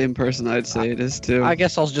 that's the same person I'd say it is too. I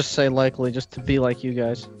guess I'll just say likely, just to be like you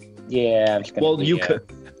guys. Yeah, I'm just gonna. Well, you could.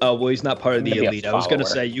 Well, he's not part of the Maybe a elite. I was gonna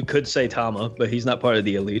follower. say you could say Tama, but he's not part of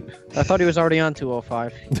the elite. I thought he was already on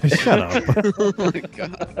 205. Shut up. Oh my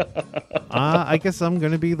god. I guess I'm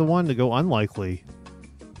going to be the one to go unlikely.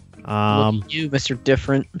 Look at you, Mr.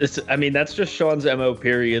 Different. That's just Sean's MO,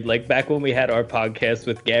 period. Like, back when we had our podcast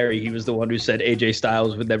with Gary, he was the one who said AJ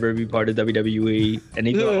Styles would never be part of WWE, and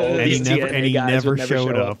he thought all and he these never, TNA and he guys never would never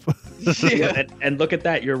showed show up. Yeah. And look at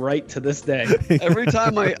that, you're right to this day. Every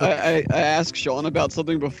time I ask Sean about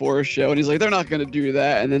something before a show, and he's like, "They're not gonna do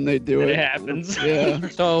that," and then they do And it. it happens. Yeah.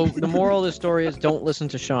 So the moral of the story is don't listen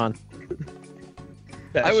to Sean.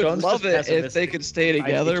 I would Sean's love just it if they pessimistic. could stay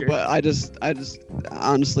together, teacher. but I just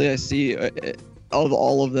honestly, I see of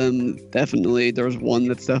all of them, definitely there's one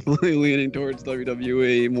that's definitely leaning towards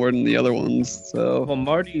WWE more than the other ones. So Well,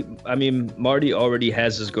 Marty already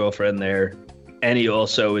has his girlfriend there, and he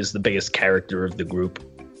also is the biggest character of the group.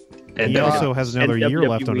 He also has another and year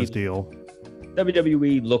left on WWE his deal.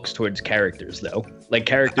 WWE looks towards characters, though, like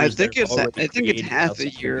characters. I think that are it's already it's half a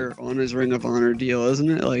created year on his Ring of Honor deal, isn't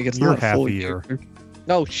it? Like it's You're not half full a year.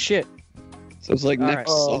 Oh shit. So it's like All next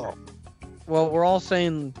right. summer. Well, we're all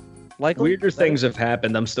saying likely. Weirder Is that things have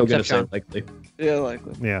happened. I'm still gonna Except say likely. Yeah,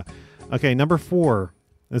 likely. Yeah. Okay, number 4.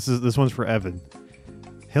 This one's for Evan.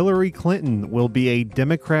 Hillary Clinton will be a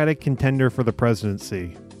Democratic contender for the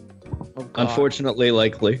presidency. Oh, God. Unfortunately,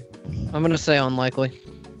 likely. I'm gonna say unlikely.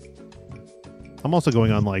 I'm also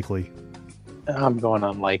going unlikely. I'm going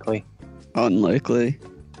unlikely. Unlikely.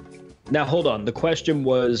 Now hold on. The question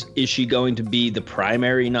was: is she going to be the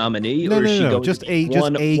primary nominee, No, or is no, she no, going just to be a- just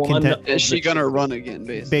one, a one content- of Is she the gonna choices? run again?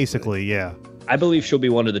 Basically, yeah. I believe she'll be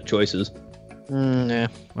one of the choices. Yeah.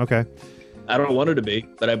 Okay. I don't want her to be,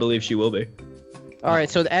 but I believe she will be. All right.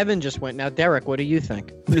 So Evan just went. Now, Derek, what do you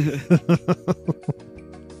think?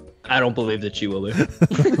 I don't believe that she will be.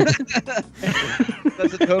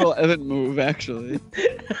 That's a total Evan move, actually.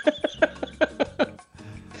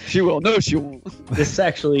 She will. No, she won't. This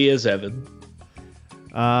actually is Evan.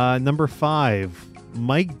 Number 5.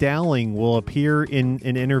 Mike Dowling will appear in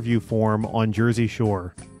an interview form on Jersey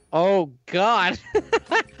Shore. Oh God.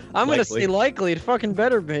 I'm gonna Likely. say likely. It fucking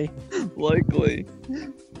better be. Likely.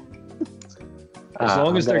 As long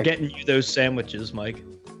I'm as they're gonna- getting you those sandwiches, Mike.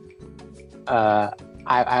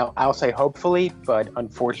 I'll say hopefully, but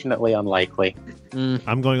unfortunately unlikely.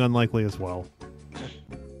 I'm going unlikely as well.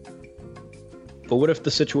 But what if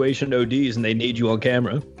the situation ODs and they need you on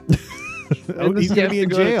camera? Oh, he's going to be in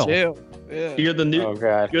jail. Yeah. You're the new. Oh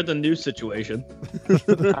god, You're the new situation. I'm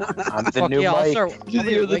the Fuck new yeah, I'll Mike. start.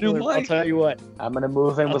 You're the new I'll Mike. tell you what. I'm gonna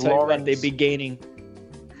move in I'll with tell you what, Lauren. they'd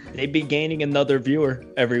be gaining another viewer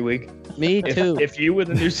every week. Me too. If you were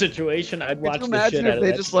the new situation, I'd watch Could you the shit imagine out if of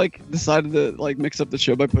they that. just like decided to like mix up the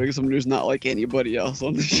show by putting someone who's not like anybody else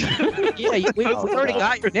on the show? Yeah, we Oh, already God.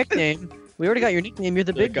 got your nickname. We already got your nickname. You're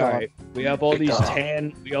the big Like, all dog. right, we have all Big these dog.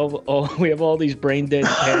 tan. We have all these brain dead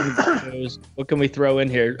tan shows. What can we throw in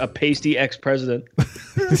here? A pasty ex-president.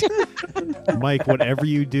 Mike, whatever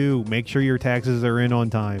you do, make sure your taxes are in on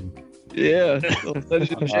time. Yeah. They'll send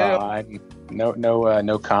you to jail.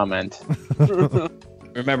 No comment.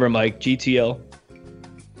 Remember, Mike, GTL.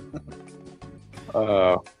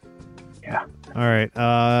 All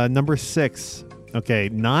right. Number 6. Okay,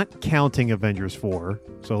 not counting Avengers 4.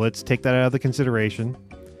 So let's take that out of the consideration.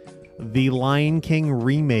 The Lion King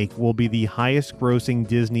remake will be the highest grossing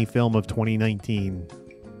Disney film of 2019.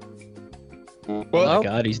 Oh Well- my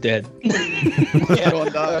God, he's dead. Yeah,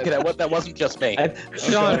 Sean died. okay, that wasn't just me.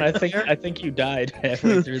 Sean, I think you died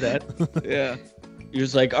halfway through that. Yeah. He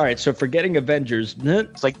was like, "All right, so forgetting Avengers."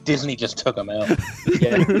 It's like Disney just took him out.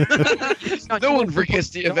 Yeah. No one forgets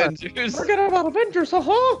the Avengers. Forget about Avengers,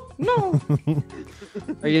 No.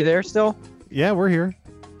 Are you there still? Yeah, we're here.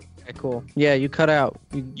 Okay, cool. Yeah, you cut out.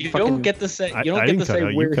 You fucking- don't get to say. I You don't get didn't to cut say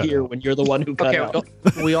out, you we're cut here out. when you're the one who cut Okay, out.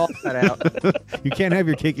 we all cut out. You can't have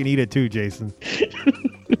your cake and eat it too, Jason.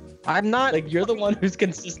 I'm not. Like you're the one who's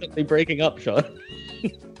consistently breaking up, Sean.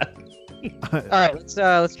 All right,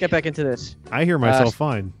 let's get back into this. I hear myself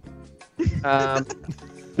fine.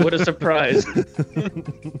 What a surprise!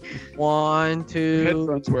 1, 2.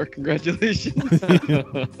 Headphones work. Congratulations.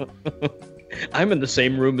 I'm in the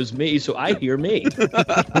same room as me, so I hear me.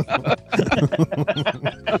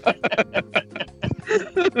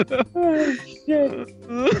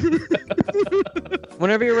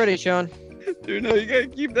 Whenever you're ready, Sean. Dude, no, you gotta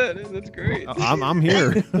keep that in. That's great. I'm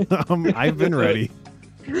here. I've been ready.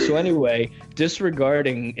 So anyway,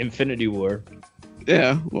 disregarding Infinity War,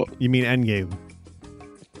 Yeah. Well, You mean Endgame?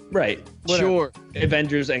 right? sure.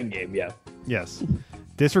 Avengers Endgame, yeah. Yes.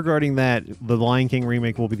 Disregarding that, the Lion King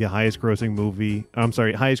remake will be the highest grossing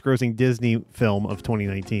highest grossing Disney film of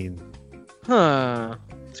 2019. Huh.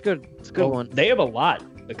 It's good. It's a good Well, one. They have a lot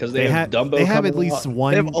because they have Dumbo. They have coming at least out.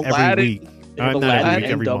 one They have every Aladdin. week. They have not Aladdin every week,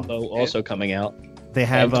 and every Dumbo month. also coming out. They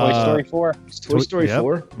have Toy Story 4. Toy Story yep.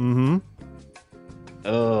 4. Mm-hmm.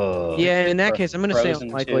 Oh. Yeah, in that case, I'm gonna say Frozen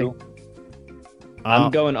unlikely. 2.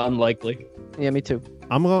 I'm going unlikely. Yeah, me too.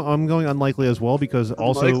 I'm going unlikely as well because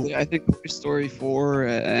also Unlikely. I think Toy Story 4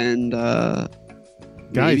 and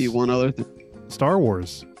maybe Guys. one other thing. Star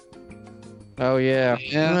Wars. Oh yeah.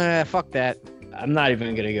 Yeah. Fuck that. I'm not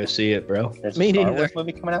even gonna go see it, bro. There's Me a Star neither. Wars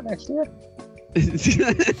movie coming out next year.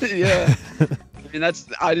 Yeah. I mean,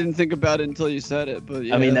 I didn't think about it until you said it, but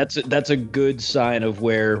yeah. I mean, that's a good sign of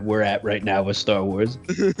where we're at right now with Star Wars.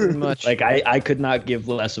 Pretty much. Like I could not give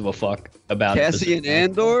less of a fuck about Cassian it.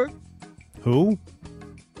 Andor, Who?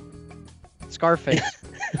 Scarface.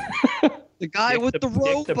 the guy with the Dick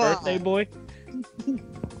the robot. birthday boy.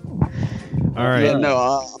 All right. Yeah, no,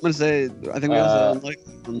 I'm gonna say. I think we also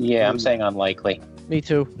unlikely. Yeah, I'm saying unlikely. Me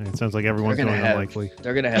too. It sounds like everyone's They're going gonna have- unlikely.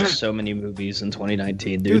 They're gonna have so many movies in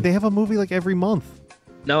 2019, Dude, dude. they have a movie like every month.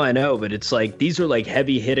 No, I know, but it's like these are like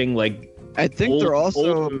heavy hitting like I think old- they're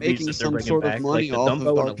also old movies making that they're some bringing sort back, of money like the off Dumbo of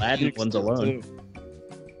and Dark Aladdin Phoenix ones stuff, alone. too.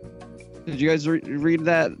 Did you guys read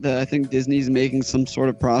that? That I think Disney's making some sort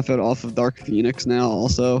of profit off of Dark Phoenix now.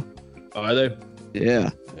 Also, Are they? yeah.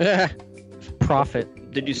 Profit.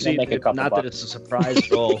 Did you They'll see? make a couple Not that it's a surprise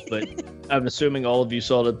at all, but I'm assuming all of you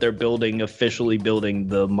saw that they're officially building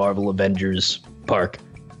the Marvel Avengers park.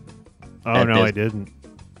 Oh, At no, this- I didn't.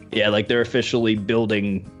 Yeah, like they're officially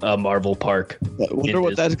building a Marvel park. I wonder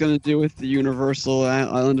what that's gonna do with the Universal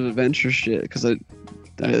Island of Adventure shit. Because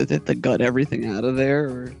they got everything out of there.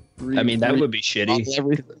 Or I mean, that would be shitty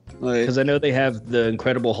everything. Like, because I know they have the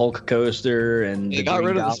Incredible Hulk coaster and they the got Green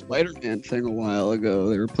rid of the Goblin. Spider-Man thing a while ago.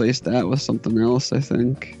 They replaced that with something else. I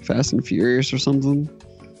think Fast and Furious or something.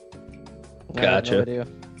 I have Gotcha. No idea.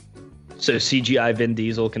 So CGI Vin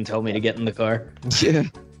Diesel can tell me to get in the car. Yeah.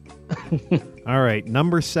 All right,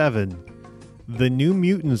 number 7. The New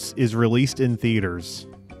Mutants is released in theaters.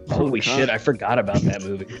 Holy God. shit! I forgot about that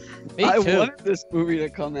movie. Me I too. wanted this movie to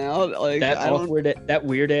come out. Like That I don't that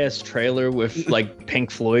weird ass trailer with like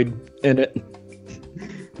Pink Floyd in it.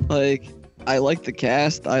 like. I like the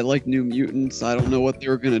cast. I like New Mutants. I don't know what they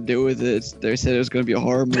were gonna do with it. They said it was gonna be a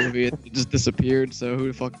horror movie. It just disappeared. So who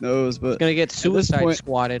the fuck knows? But Gonna get Suicide point-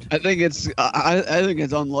 Squatted. I think I think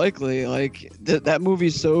it's unlikely. Like that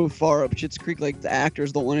movie's so far up Schitt's Creek. Like the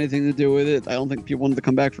actors don't want anything to do with it. I don't think people wanted to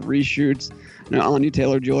come back for reshoots. You know, Anya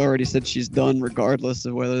Taylor-Joy already said she's done, regardless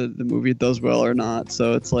of whether the movie does well or not.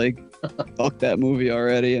 So it's like, fuck that movie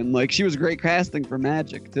already. And like she was great casting for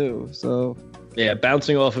Magic too. So Yeah,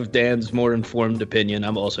 bouncing off of Dan's more informed opinion,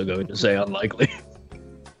 I'm also going to say unlikely.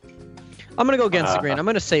 I'm gonna go against the grain. I'm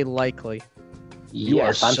gonna say likely. You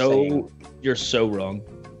Yes, are I'm saying, you're so wrong.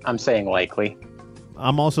 I'm saying likely.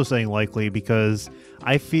 I'm also saying likely because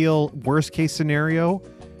I feel worst case scenario,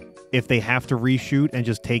 if they have to reshoot and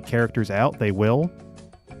just take characters out, they will.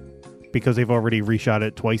 Because they've already reshot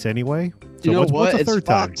it twice anyway. So you know what's what? the It's third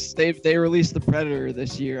time? Fox. They released the Predator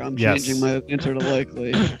this year. I'm Yes. changing my answer to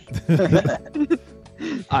likely.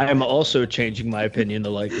 I am also changing my opinion to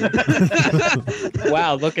likely.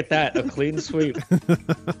 Wow, look at that. A clean sweep.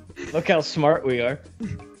 Look how smart we are.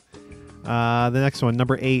 The next one,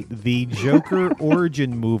 number 8, the Joker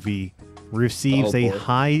origin movie receives Oh, a boy.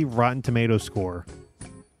 high Rotten Tomato score.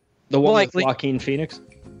 The one Likely. with Joaquin Phoenix?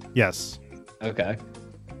 Yes. Okay.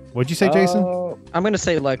 What'd you say, Jason? I'm gonna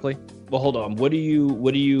say likely. Well, hold on. What do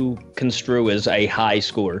you construe as a high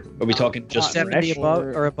score? Are we talking just 70 fresh? above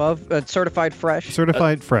or above. Certified fresh.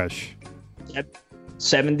 Certified fresh.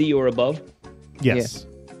 70 or above? Yes.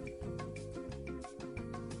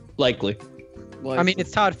 Likely. I mean,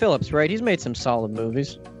 it's Todd Phillips, right? He's made some solid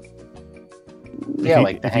movies. Yeah, you-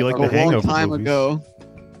 like the if you like the Hangover. a long Hangover time movies. ago.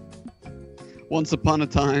 Once upon a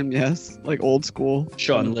time, yes, like old school.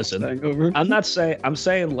 Sean, listen. Hangover. I'm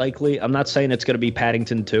saying likely. I'm not saying it's going to be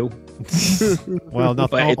Paddington 2. Well, no,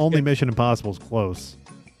 But it's only good. Mission Impossible is close.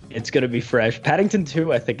 It's going to be fresh. Paddington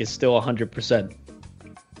 2, I think, is still 100%.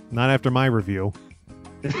 Not after my review.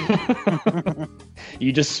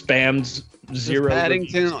 You just spammed Does zero.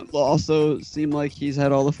 Paddington reviews. also seem like he's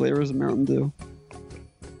had all the flavors of Mountain Dew?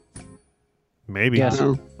 Maybe. Yes.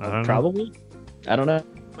 No. I don't know. Probably. I don't know.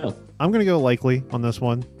 I'm going to go likely on this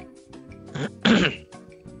one.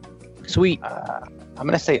 Sweet. I'm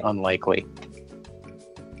gonna say unlikely.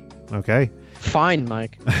 Okay. Fine,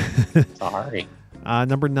 Mike. Sorry.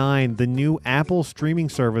 Number 9, the new Apple streaming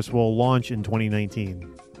service will launch in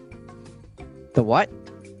 2019. The what?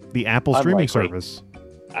 The Apple streaming Unlikely. service.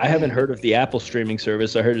 I haven't heard of the Apple streaming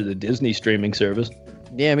service. I heard of the Disney streaming service.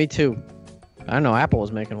 Yeah, me too. I don't know. Apple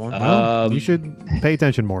was making one. Well, you should pay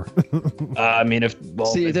attention more. I mean, if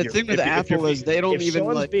See, if the you're- thing with if Apple you're- is they don't if even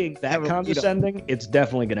someone's like being that have a lead up. condescending, it's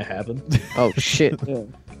definitely going to happen. Oh shit.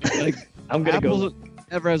 like I'm going to Apple go.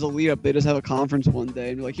 never has a lead up. They just have a conference one day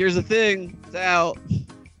and be like, "Here's the thing, it's out."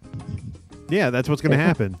 Yeah, that's what's going to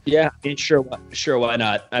happen. Yeah, I mean, sure, why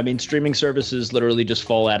not? I mean, streaming services literally just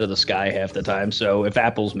fall out of the sky half the time. So if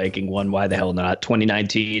Apple's making one, why the hell not?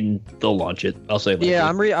 2019, they'll launch it. I'll say. Yeah,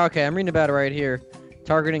 I'm reading about it right here,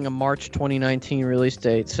 targeting a March 2019 release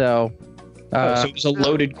date. So. So it's a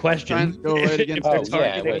loaded question. Trying to go right against Oh, If they're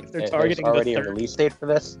yeah, targeting- wait, if they're there's targeting already the a third. release date for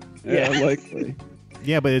this? Yeah, likely.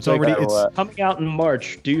 Yeah, but it's So I already gotta, Coming out in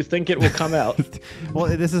March. Do you think it will come out? well.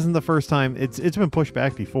 This isn't the first time. It's been pushed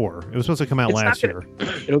back before. It was supposed to come out It's not last gonna-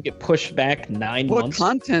 year. It'll get pushed back 9 What months.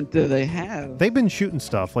 content do they have? They've been shooting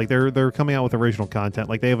stuff. Like they're coming out with original content.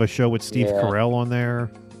 Like they have a show with Steve Yeah. Carell on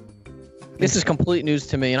there. This is complete news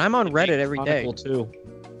to me, and I'm on Reddit every day. Chronicle, too.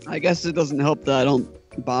 I guess it doesn't help that I don't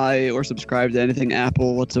buy or subscribe to anything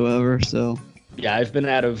Apple whatsoever. So Yeah, I've been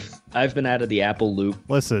out of the Apple loop.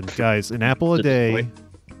 Listen, guys, an apple a At this day point.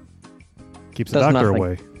 keeps the Does doctor nothing.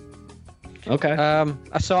 away. Okay.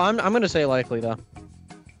 So I'm gonna say likely though.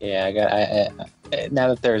 Yeah, now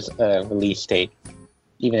that there's a release date,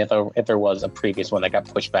 even if there was a previous one that got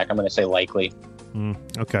pushed back, I'm going to say likely.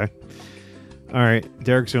 Okay. All right,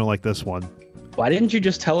 Derek's gonna like this one Why didn't you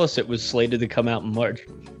just tell us it was slated to come out in March?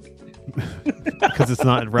 because it's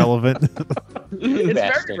not relevant. It's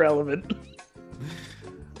Bastard. very relevant.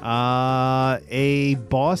 A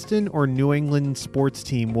Boston or New England sports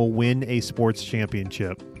team will win a sports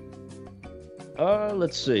championship.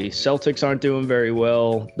 Let's see. Celtics aren't doing very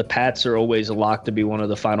well. The Pats are always a lock to be one of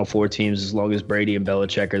the Final Four teams as long as Brady and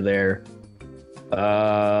Belichick are there.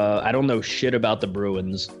 I don't know shit about the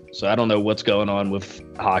Bruins, so I don't know what's going on with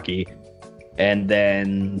hockey. And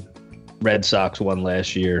then Red Sox won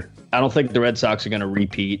last year. I don't think the Red Sox are going to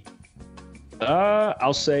repeat.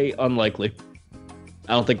 I'll say unlikely.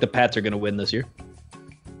 I don't think the Pats are going to win this year.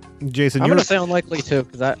 Jason, I'm you're gonna say unlikely too,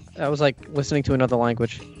 because I was like listening to another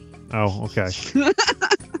language. oh, okay.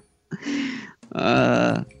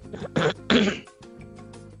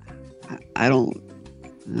 I don't.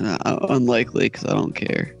 Unlikely because I don't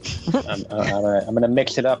care. I'm going to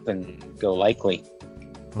mix it up and go likely.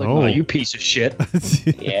 Like, Oh. oh, you piece of shit.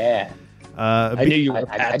 Yeah. I knew you were a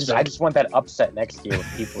I Pats. just want that upset next year when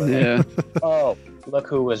people are Yeah. like, oh, look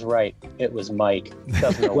who was right. It was Mike.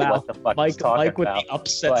 Doesn't know Wow, what the fuck he's Mike talking with about. the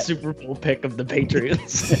upset but- Super Bowl pick of the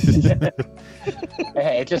Patriots.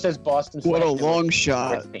 Hey, it just says Boston. What a Celtics. long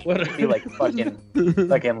shot. What a- It'd be like fucking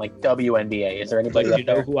like WNBA. Is there anybody But up you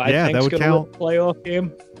know there? who I Yeah, think's that would gonna win count. the playoff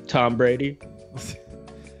game? Tom Brady.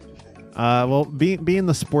 Well, being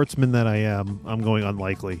the sportsman that I am, I'm going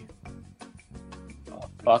unlikely. Oh,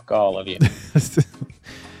 fuck all of you.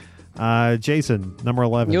 Jason, number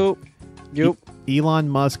 11. Yup. Elon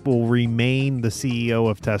Musk will remain the CEO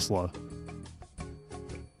of Tesla.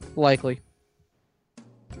 Likely.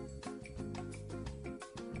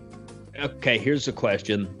 Okay, here's a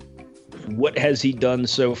question. What has he done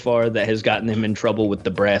so far that has gotten him in trouble with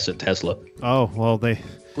the brass at Tesla? Oh, well,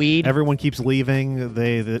 Weed. everyone keeps leaving.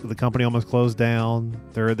 The company almost closed down.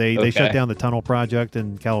 They Okay. shut down the tunnel project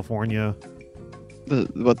in California.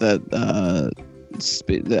 That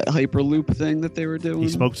Hyperloop thing that they were doing. He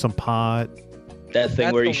smoked some pot. That thing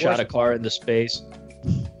That's where he the shot a worst car into space.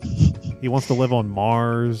 He wants to live on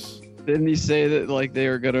Mars. Didn't he say that like they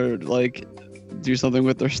were gonna like do something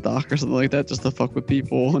with their stock or something like that just to fuck with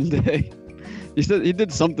people one day? He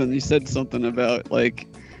did something. He said something about like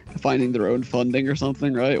finding their own funding or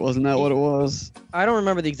something, right? Wasn't that what it was? I don't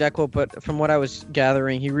remember the exact quote, but from what I was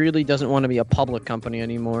gathering, he really doesn't want to be a public company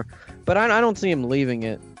anymore. But I don't see him leaving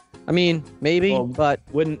it. I mean, maybe, Well, but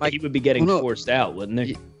Wouldn't Like- he would be getting Well, no. forced out, wouldn't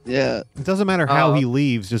he? Yeah, It doesn't matter how Uh, he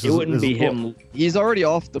leaves. Just It as- wouldn't as- be him. he's already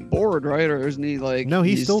off the board, right? Or isn't he like? No,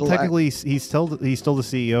 he's still act- technically he's still the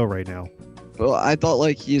CEO right now. Well, I thought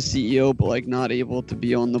like he's CEO, but like not able to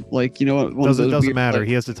be on the like you know what? One of Doesn't those weird, matter. like-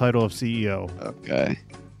 He has the title of CEO. okay.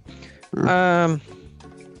 I'm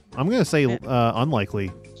gonna say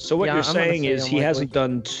unlikely. So what Yeah, you're I'm gonna saying say is he unlikely. hasn't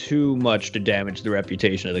done too much to damage the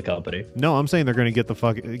reputation of the company. No, I'm saying they're gonna get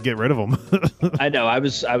rid of him. I know. I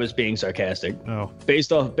was being sarcastic. Oh,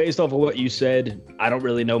 Based off of what you said, I don't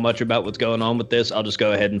really know much about what's going on with this. I'll just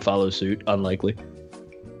go ahead and follow suit. Unlikely.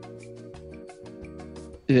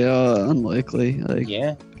 Yeah, unlikely. Like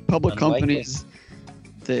Yeah. public unlikely. companies,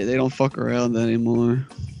 they don't fuck around anymore.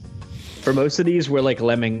 For most of these, we're like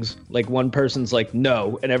lemmings. Like one person's like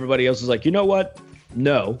no, and everybody else is like, you know what?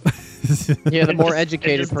 No. yeah, the And more just- and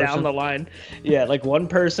educated just down person. the line. Yeah, like one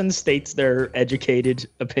person states their educated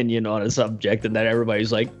opinion on a subject, and then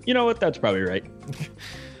everybody's like, you know what? That's probably right.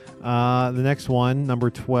 the next one, number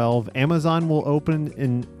 12. Amazon will open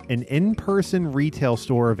an in-person retail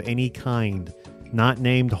store of any kind, not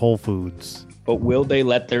named Whole Foods. But will they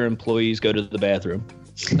let their employees go to the bathroom?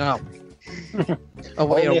 No. Oh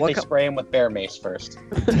wait, Only if what they spray him with bear mace first.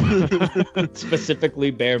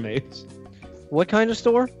 Specifically bear mace. what kind of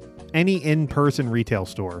store? Any in-person retail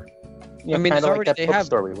store. Yeah, I mean, kind it's of already- like that they have-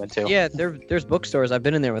 bookstore we went to. Yeah, there's bookstores. I've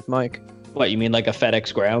been in there with Mike. What, you mean like a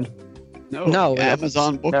FedEx Ground? No,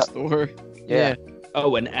 Amazon bookstore. Yeah.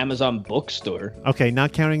 Oh, an Amazon bookstore. Okay,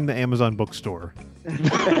 not counting the Amazon bookstore.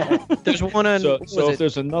 There's one on So, what so was if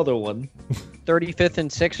there's another one, 35th and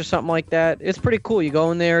 6th or something like that. It's pretty cool. You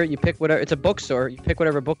go in there, you pick whatever. It's a bookstore. You pick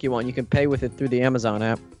whatever book you want. You can pay with it through the Amazon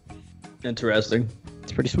app. interesting.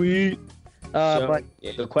 It's pretty sweet. So, But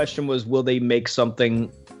the question was, will they make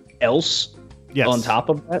something else Yes. on top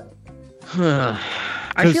of that?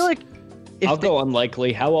 I feel like if I'll they- go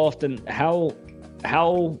unlikely. How often? How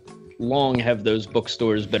long have those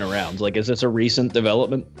bookstores been around? Like, is this a recent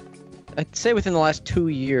development? I'd say within the last 2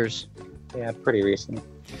 years. Yeah, pretty recent.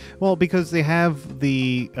 Well, because they have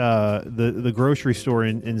the grocery store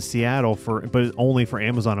in Seattle but only for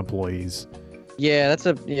Amazon employees. Yeah,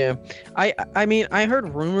 I mean, I heard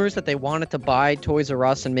rumors that they wanted to buy Toys R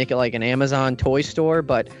Us and make it like an Amazon toy store,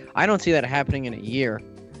 but I don't see that happening in a year.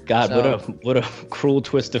 God, So- what a cruel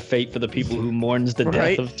twist of fate for the people who mourns the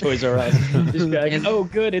Right? death of Toys R Us. Just be like, oh,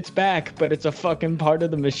 good, it's back, but it's a fucking part of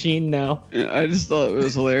the machine now. Yeah, I just thought it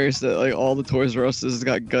was hilarious that like all the Toys R Us's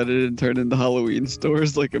got gutted and turned into Halloween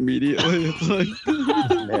stores like immediately. It's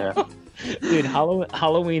like Yeah. Dude,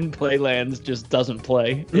 Halloween Playlands just doesn't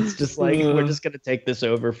play. It's just like, we're just gonna take this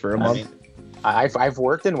over for a I month. mean, I've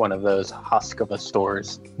worked in one of those Huskava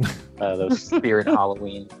stores, those Spirit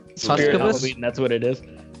Halloween. Spirit Huskabas? Halloween, that's what it is.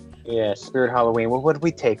 Yeah, Spirit Halloween. What did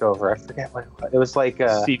we take over? I forget what it was like.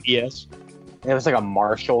 CVS. It was like a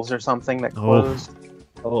Marshalls or something that Oh. closed.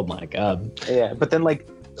 Oh my God. Yeah, but then like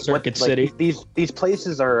Circuit like, City. These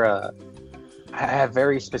places are have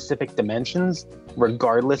very specific dimensions,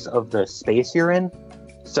 regardless of the space you're in.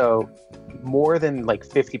 So more than like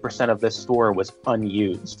 50% of this store was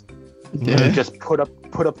unused. They yeah. just put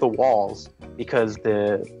up the walls because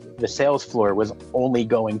the sales floor was only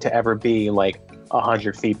going to ever be like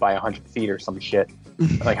 100 feet by 100 feet or some shit,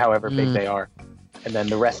 like however big Mm. they are. And then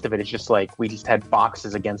the rest of it is just like we just had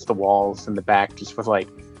boxes against the walls in the back, just with like,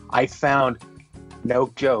 I found, no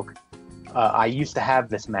joke, I used to have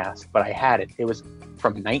this mask, but I had it. It was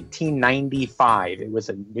from 1995. It was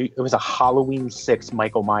a Halloween 6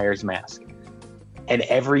 Michael Myers mask. And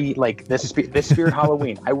every like this Spirit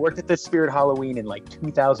Halloween, I worked at this Spirit Halloween in like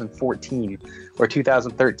 2014 or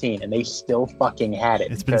 2013, and they still fucking had it.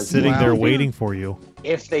 It's been because sitting there Wow. waiting for you.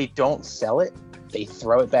 if they don't sell it, they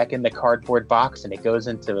throw it back in the cardboard box and it goes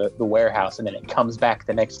into the warehouse, and then it comes back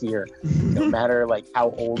the next year, no matter like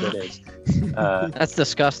how old it is. That's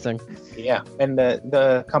disgusting. Yeah, and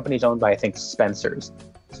the company's owned by I think Spencer's,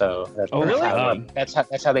 so that's, Oh, really?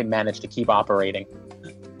 that's how they manage to keep operating.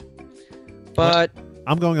 But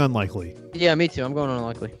I'm going unlikely. yeah, me too. I'm going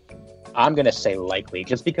unlikely. I'm gonna say likely,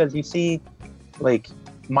 just because you see, like,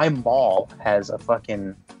 my mall has a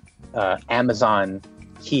fucking Amazon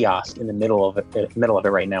kiosk in the middle of it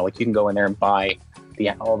right now. Like, you can go in there and buy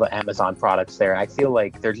all the Amazon products there. I feel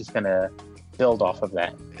like they're just gonna build off of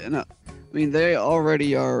that. And, I mean, they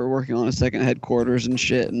already are working on a second headquarters and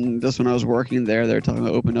shit. And just when I was working there, they're talking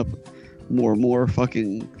about open up more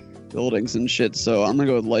fucking buildings and shit. So I'm gonna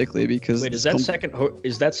go with likely because Wait, is that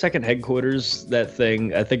second headquarters that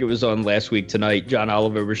thing? I think it was on Last Week Tonight. John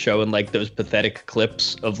Oliver was showing like those pathetic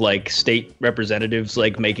clips of like state representatives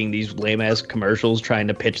like making these lame ass commercials trying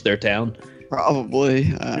to pitch their town.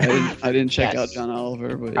 probably I didn't check out Yes. John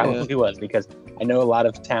Oliver, but Probably yeah. was, because I know a lot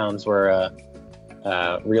of towns were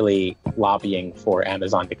really lobbying for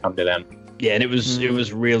Amazon to come to them. Yeah, and it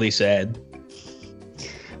was really sad.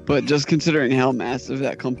 But just considering how massive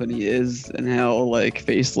that company is and how like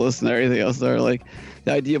faceless and everything else, they're like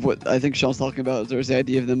the idea of what I think Sean's talking about is there's the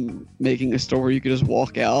idea of them making a store where you could just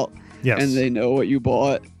walk out Yes. and they know what you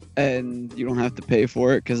bought and you don't have to pay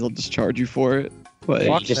for it because they'll just charge you for it. But You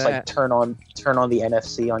Fuck just that. like turn on the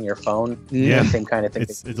NFC on your phone. Yeah. Same kind of thing.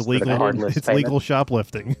 it's they use for the legal. cardless It's payment. legal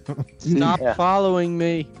shoplifting. Stop Yeah. following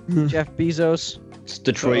me, Jeff Bezos. It's So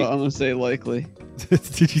Detroit. I'm gonna say likely.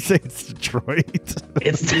 Did you say it's Detroit? It's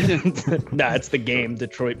it's the game.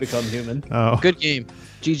 Detroit Become Human. Oh, Good game.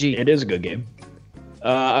 GG. It is a good game.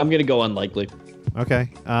 I'm gonna go unlikely. okay.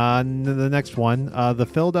 The next one. The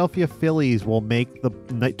Philadelphia Phillies will make the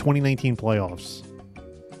 2019 playoffs.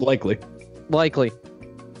 Likely. Likely.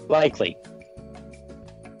 Likely.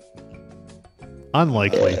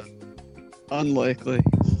 Unlikely. Unlikely.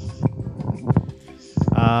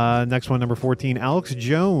 Next one, number 14. Alex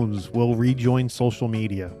Jones will rejoin social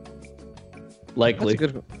media. That's Likely. a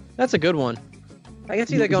good. That's a good one. I can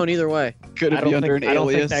see that going either way. Could it be under an I don't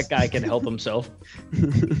think alias? that guy can help himself.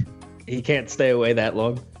 He can't stay away that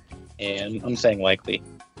long. And I'm saying likely.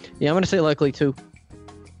 Yeah, I'm gonna say likely too.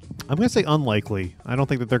 I'm going to say unlikely. I don't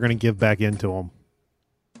think that they're going to give back into him.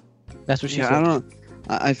 That's what she Yeah, said. I don't.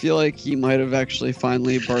 I feel like he might have actually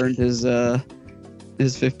finally burned his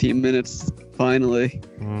 15 minutes finally.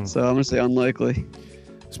 Mm. So I'm gonna say unlikely.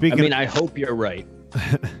 Speaking, I hope you're right.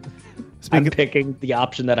 I'm speaking, picking the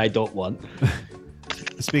option that I don't want.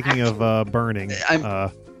 speaking of burning,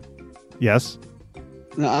 I'm- yes.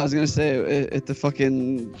 No, I was gonna say if the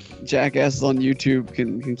fucking jackasses on YouTube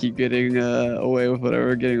can keep getting away with whatever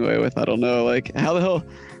we're getting away with, I don't know. Like how the hell?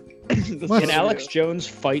 What? Can Alex Jones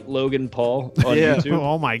fight Logan Paul on Yeah. YouTube?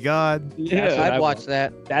 Oh my God. Yeah, That's what I I'd watch want.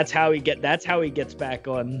 that. That's how he gets back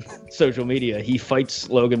on social media. He fights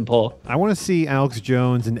Logan Paul. I want to see Alex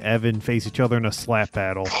Jones and Evan face each other in a slap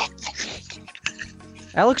battle.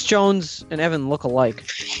 Alex Jones and Evan look alike.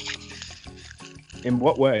 In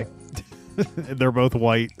what way? They're both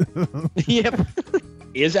white. Yep.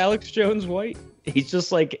 Is Alex Jones white?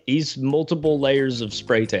 He's multiple layers of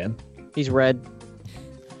spray tan. He's red.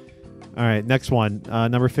 All right, next one.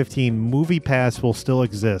 Number 15. Movie Pass will still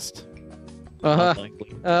exist. Uh-huh.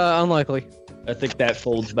 Unlikely. Unlikely. I think that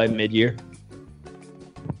folds by mid-year.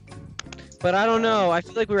 But I don't know. I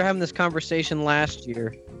feel like we were having this conversation last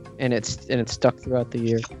year, and it's stuck throughout the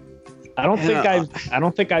year. I don't Yeah.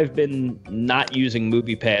 think I've been not using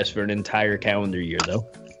Movie Pass for an entire calendar year though.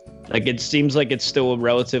 Like it seems like it's still a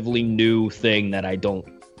relatively new thing that I don't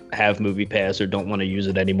have Movie Pass or don't want to use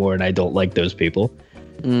it anymore, and I don't like those people.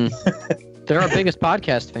 They're our biggest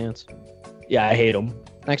podcast fans, Yeah, I hate them.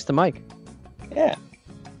 thanks to Mike. Yeah.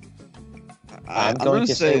 I'm going gonna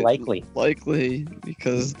to say likely. Likely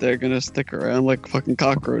because they're gonna stick around like fucking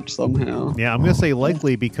cockroach somehow. Yeah, I'm going to say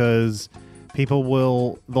likely because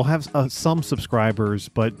they'll have some subscribers,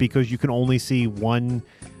 but because you can only see one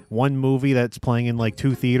movie that's playing in like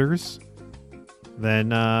 2 theaters, then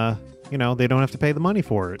they don't have to pay the money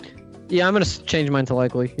for it. Yeah, I'm gonna change mine to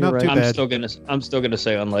likely. You're Not right. too I'm bad. still gonna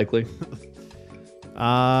say unlikely.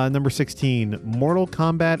 Number 16, Mortal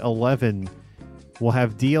Kombat 11 will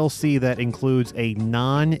have DLC that includes a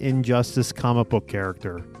non-Injustice comic book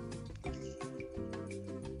character.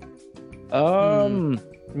 You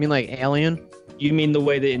mean like Alien? You mean the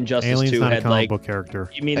way that Injustice Alien's 2 not a had comic like? book character.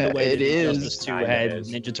 You mean the way It that is. Injustice 2 Kinda had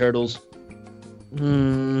is. Ninja Turtles?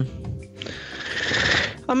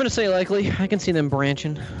 I'm gonna say likely. I can see them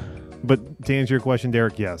branching. But to answer your question,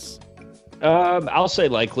 Derek, yes. I'll say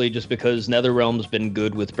likely just because NetherRealm's been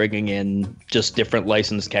good with bringing in just different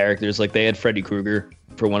licensed characters. Like they had Freddy Krueger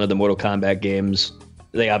for one of the Mortal Kombat games.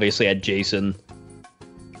 They obviously had Jason.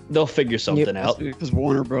 They'll figure something out. Because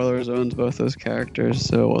Warner Brothers owns both those characters,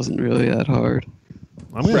 so it wasn't really that hard.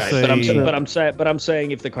 I'm going to Right, say but I'm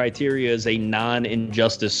saying if the criteria is a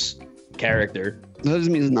non-Injustice character, That just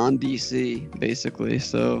means non-DC, basically.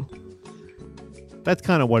 So that's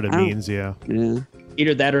kind of what it I don't- means, yeah. yeah,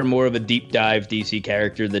 either that or more of a deep dive DC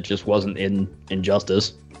character that just wasn't in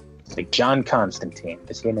Injustice. It's like John Constantine.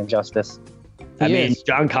 Is he an Injustice? I He mean, is.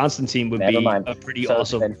 John Constantine would Never be mind. a pretty So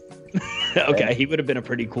awesome. then- Okay, he would have been a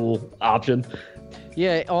pretty cool option.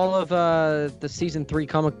 Yeah, all of the season 3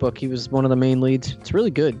 comic book, he was one of the main leads. It's really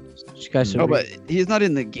good. You guys should Oh, read but he's not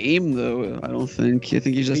in the game though. I don't think. I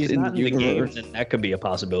think he's If just he's in not the in the game, universe. then that could be a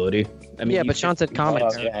possibility. I mean, yeah, you but Sean said comic.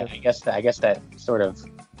 Well, yeah, I guess that sort of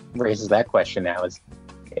raises that question now: is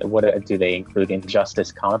what do they include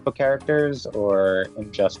Injustice comic book characters or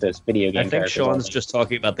Injustice video game I think characters? Sean's only? just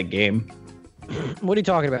talking about the game. What are you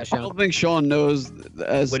talking about, I Sean? don't think Sean knows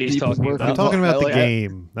as What he's deep as talking we're about. I'm talking about the Like,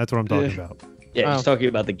 game. That's what I'm talking Yeah. about. Yeah, he's Oh. talking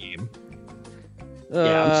about the game.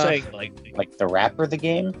 Yeah, I'm saying like the rapper, the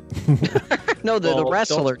game. no, the Well,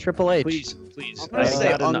 wrestler, Triple H. please. I'm gonna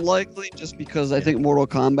say not enough. unlikely, just because I think Mortal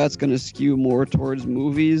Kombat's gonna skew more towards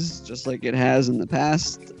movies, just like it has in the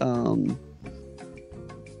past.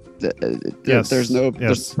 Yes, There's no yes.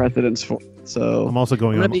 there's precedence for it. So I'm also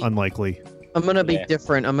going I'm on gonna be- unlikely. I'm gonna be Yeah.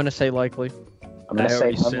 different. I'm gonna say likely. I'm gonna I say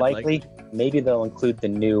already said unlikely. Maybe they'll include the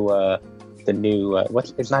new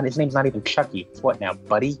what's it's not his name's not even Chucky. It's what now,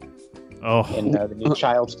 Buddy Oh, in the new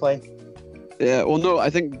Child's Play. yeah, well, no, I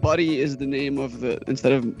think Buddy is the name of the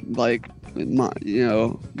instead of like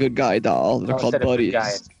good guy doll. They're Oh, called instead of Buddies, good guy,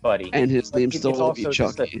 it's Buddy. and his But name it's still will be also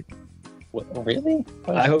just Chucky. What, really?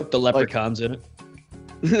 I hope the Leprechaun's in it.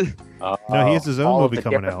 No, he has his own all of movie the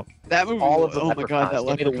coming different- out. That movie. All of the Oh my god, that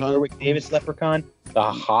leprechauns. Give me the leprechaun. Warwick Davis leprechaun, the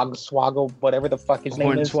Hogswoggle, whatever the fuck his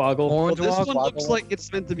name is. Hornswoggle. Well, this Hornswoggle. one looks like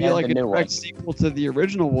it's meant to be And like the a new direct one. sequel to the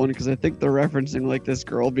original one because I think they're referencing like this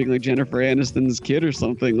girl being like Jennifer Aniston's kid or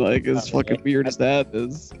something. Like as Oh, fucking yeah. weird as that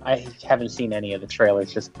is. I haven't seen any of the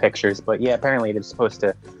trailers, just pictures. But yeah, apparently it's supposed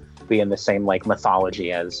to be in the same like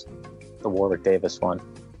mythology as the Warwick Davis one.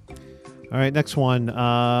 All right, next one.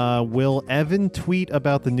 Will Evan tweet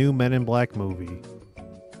about the new Men in Black movie?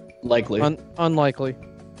 Likely. Unlikely.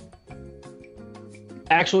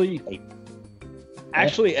 Actually,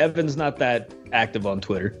 Evan's not that active on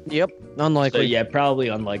Twitter. Yep, So unlikely. yeah, probably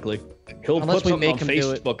unlikely. He'll Unless put we something on make him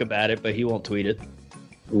do it. Facebook about it, but he won't tweet it.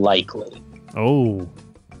 Likely. Oh,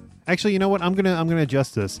 actually, you know what? I'm gonna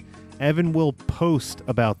adjust this. Evan will post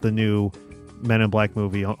about the new Men in Black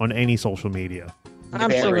movie on any social media.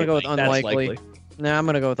 I'm still gonna go with That's unlikely. likely. Nah, I'm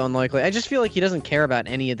gonna go with unlikely. I just feel like he doesn't care about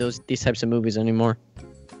any of these types of movies anymore.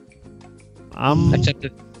 Except I'm as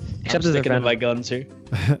they're sticking to Venom. my guns here.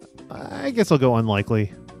 I guess I'll go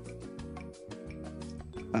unlikely.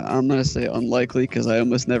 I'm gonna say unlikely because I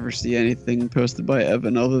almost never see anything posted by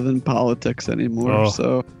Evan other than politics anymore. Oh.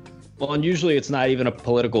 So Well, and usually it's not even a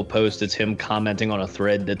political post. It's him commenting on a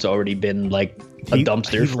thread that's already been like a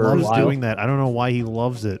dumpster he for a loves while. doing that. I don't know why he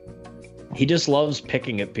loves it. He just loves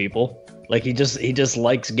picking at people. Like he just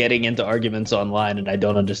likes getting into arguments online, and I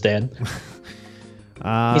don't understand.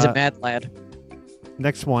 He's a bad lad.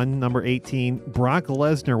 Next one, number 18. Brock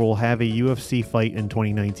Lesnar will have a UFC fight in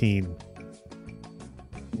 2019.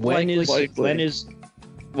 Likely.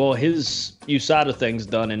 Well, his USADA thing's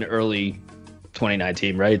done in early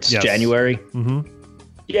 2019, right? It's Yes. January. Mm-hmm.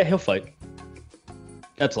 Yeah, he'll fight.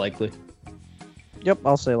 That's likely. Yep,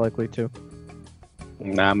 I'll say likely too.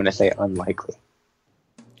 No, I'm gonna say unlikely.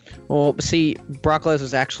 Well, see, Brock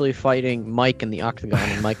Lesnar's actually fighting Mike in the octagon,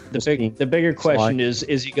 and Mike was being- The bigger question is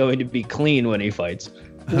he going to be clean when he fights?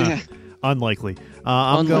 Unlikely.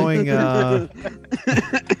 I'm Unlikely. going.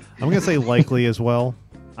 I'm going to say likely as well.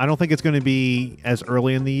 I don't think it's going to be as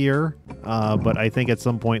early in the year, but I think at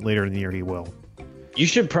some point later in the year he will. You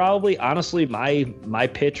should probably, honestly, my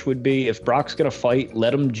pitch would be if Brock's gonna fight,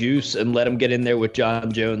 let him juice and let him get in there with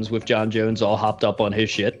John Jones, all hopped up on his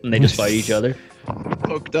shit, and they just fight each other.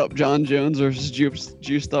 Poked up John Jones versus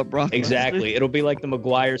juiced up Brock Lesnar. Exactly. It'll be like the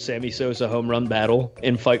McGuire Sammy Sosa home run battle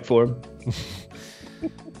in Fight for him.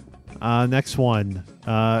 Next one.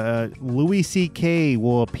 Louis C.K.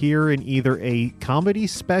 will appear in either a comedy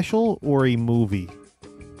special or a movie.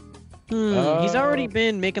 He's already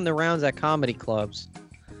been making the rounds at comedy clubs.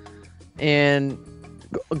 And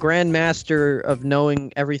a grandmaster of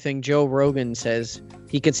knowing everything Joe Rogan says,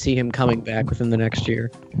 he could see him coming back within the next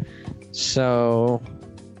year. So,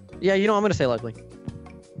 yeah, I'm going to say likely.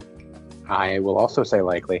 I will also say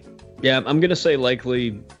likely. Yeah, I'm gonna say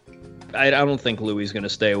likely. I don't think Louis is gonna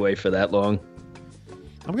stay away for that long.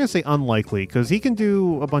 I'm going to say unlikely because he can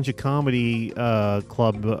do a bunch of comedy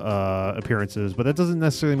club appearances, but that doesn't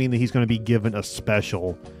necessarily mean that he's going to be given a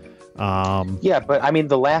special. Yeah, but I mean,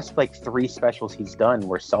 the last like 3 specials he's done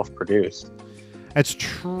were self-produced. That's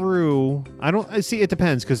true. I see. It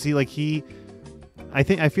depends because I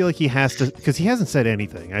feel like he has to because he hasn't said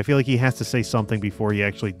anything. I feel like he has to say something before he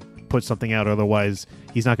actually puts something out. Otherwise,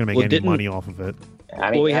 he's not going to make any money off of it.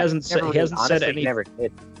 I mean, Well, he hasn't said honestly, any. Never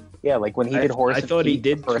did. Yeah, like when he I did Horse. I and thought he Pete,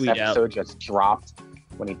 did the first tweet out. episode just dropped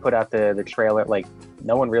when he put out the trailer. Like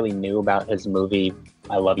no one really knew about his movie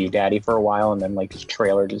 "I Love You, Daddy" for a while, and then like his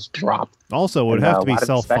trailer just dropped. Also, it would And, have a to be lot of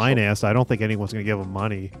the self-financed. I don't think anyone's going to give him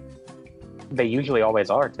money. They usually always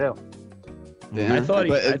are too. Yeah. I thought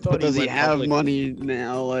but does he went have public. money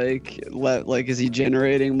now? Like is he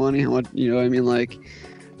generating money? How much? You know, what I mean, like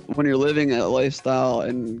when you're living a lifestyle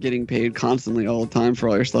and getting paid constantly all the time for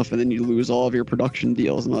all your stuff, and then you lose all of your production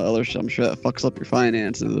deals and all other stuff, I'm sure that fucks up your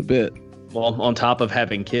finances a bit. Well, on top of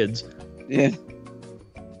having kids. Yeah.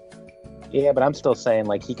 Yeah, but I'm still saying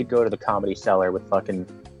like he could go to the Comedy Cellar with fucking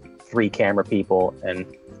 3 camera people and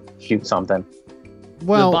shoot something.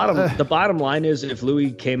 Well, the bottom line is if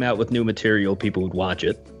Louis came out with new material, people would watch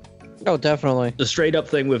it. Oh, definitely. The straight up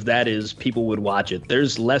thing with that is people would watch it.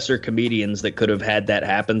 There's lesser comedians that could have had that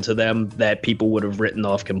happen to them that people would have written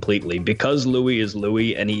off completely. Because Louis is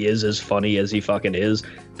Louis and he is as funny as he fucking is,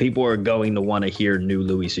 people are going to want to hear new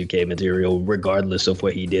Louis C.K. material regardless of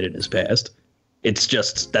what he did in his past. That's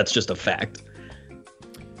just a fact.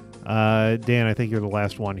 Dan, I think you're the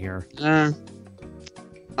last one here.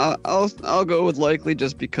 I'll go with likely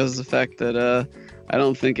just because of the fact that I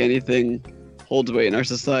don't think anything holds weight in our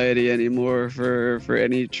society anymore for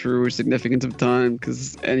any true significance of time,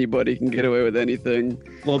 because anybody can get away with anything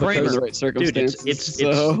Well, in because the right circumstances.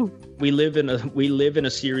 we live in a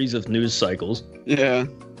series of news cycles. Yeah.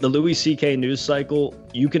 The Louis C.K. news cycle,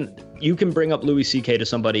 you can bring up Louis C.K. to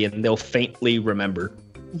somebody and they'll faintly remember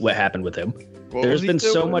what happened with him. What There's was he been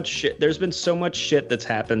so doing? much shit. There's been so much shit that's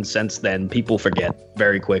happened since then. People forget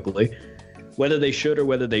very quickly, whether they should or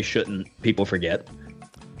whether they shouldn't. People forget.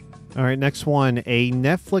 All right, next one. A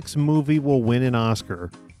Netflix movie will win an Oscar.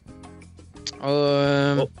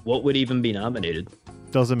 What would even be nominated?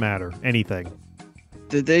 Doesn't matter. Anything.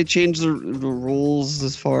 Did they change the rules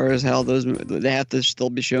as far as how they have to still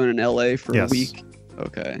be shown in LA for Yes. a week?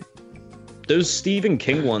 Okay. Those Stephen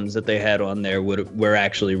King ones that they had on there were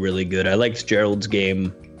actually really good. I liked Gerald's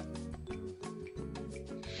Game.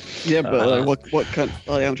 Yeah, but what kind?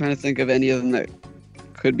 Like, I'm trying to think of any of them that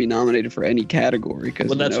could be nominated for any category. Cause,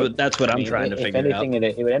 Well, that's what I I'm mean, trying to if figure anything, out.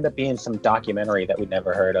 it would end up being some documentary that we'd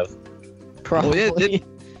never heard of. Probably. Well, yeah,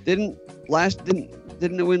 didn't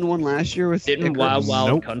it win one last year with Didn't Icarus? Wild Wild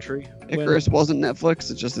Nope. Country win? Icarus wasn't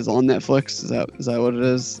Netflix. It just is on Netflix. Is that what it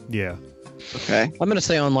is? Yeah. Okay. I'm gonna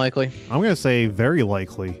say unlikely. I'm going to say very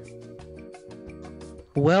likely.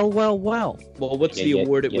 Well. Well, what's Yeah, the yeah,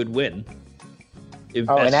 award it yeah. would win? If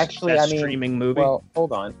Oh, and best- actually, best I mean, streaming movie. Well,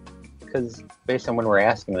 hold on, because based on when we're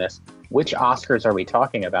asking this, which Oscars are we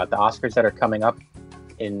talking about? The Oscars that are coming up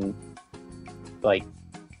in, like,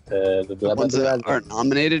 the Ones that aren't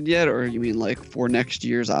nominated yet, or you mean like for next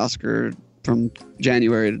year's Oscar from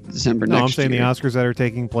January to December No, next I'm saying year? the Oscars that are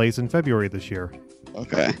taking place in February this year.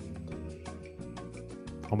 Okay.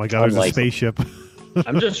 Oh my God, there's a Unlikely. spaceship.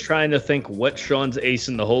 I'm just trying to think what Sean's ace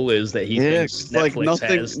in the hole is that he Yeah, thinks it's like Netflix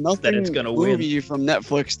nothing, has nothing that it's gonna win. movie from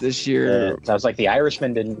Netflix this Yeah, year. so I was like, The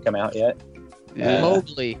Irishman didn't come out yet. Yeah.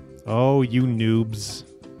 Mowgli. Oh, you noobs.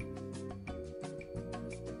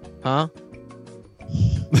 Huh?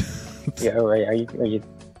 Yeah, are you?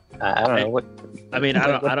 I don't know what. I mean,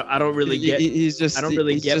 I don't really get. He's just. I don't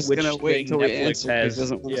really he's get just which gonna wait thing till we Netflix answer because has. he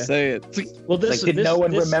doesn't want Yeah. to say it. Well, Like, did no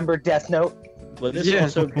one remember Death Note? Well, this Yeah.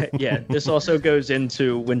 also this also goes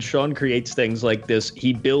into when Sean creates things like this,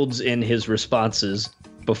 he builds in his responses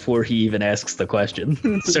before he even asks the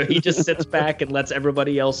question. So he just sits back and lets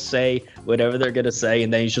everybody else say whatever they're gonna say,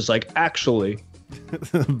 and then he's just like, actually,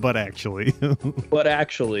 But actually. but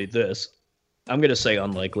actually, this. I'm gonna say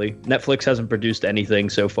unlikely. Netflix hasn't produced anything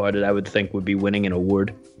so far that I would think would be winning an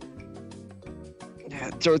award. Yeah,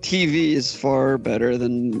 so TV is far better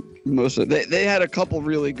than most of. They had a couple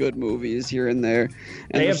really good movies here and there.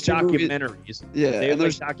 And They have there's two movies- documentaries. Yeah, They and have like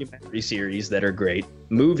there's documentary series that are great.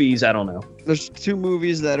 Movies, I don't know. there's two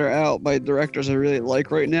movies that are out by directors I really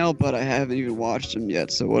like right now, but I haven't even watched them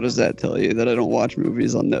yet. So what does that tell you? That I don't watch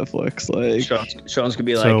movies on Netflix? Like, Sean's gonna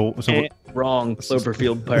be like, So wrong.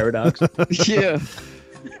 Cloverfield paradox. yeah,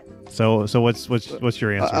 so what's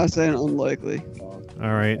your answer? I'm saying unlikely.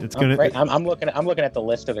 All right, it's I'm, gonna. right, I'm looking at the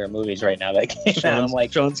list of their movies right now that came out. I'm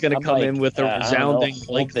like, Sean's gonna I'm come like, in with a I don't know, resounding Hold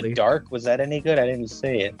the likely. Dark. Was that any good? I didn't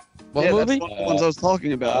see it. What yeah, movie? That's one of the ones I was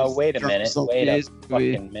talking about. Wait a minute. Some Wait a days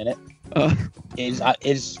movie. fucking minute. Uh,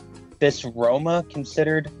 Is this Roma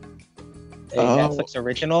considered a Oh. Netflix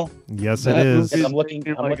original? Yes, it That is. movie- I'm looking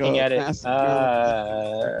like at a it. massive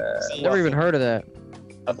Never even heard of that.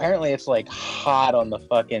 Apparently, it's like hot on the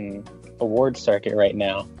fucking award circuit right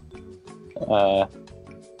now.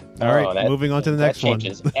 All right, that- moving on to the next that one.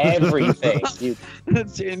 changes everything. Dude,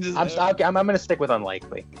 that changes. I'm gonna stick with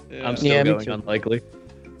unlikely. Yeah. I'm still Yeah, me going too. unlikely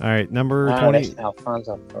All right, number That's 20.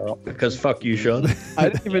 Alfonso Pearl. because fuck you, Sean. I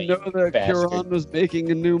didn't even know that Bastard. Cuarón was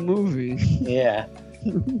making a new movie. Yeah.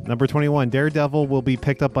 Number 21. Daredevil will be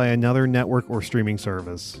picked up by another network or streaming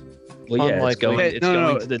service. Well, yeah, it's Unlikely. going. Wait, It's no,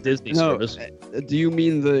 going no, to the Disney no. service. Do you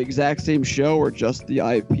mean the exact same show or just the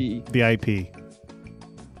IP? The IP.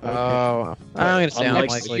 Oh, I'm gonna say Unlikely.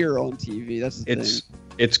 Next unlikely. year on TV. That's the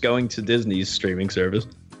It's going to Disney's streaming service.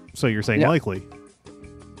 So you're saying Yeah. likely.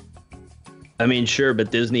 I mean, sure, but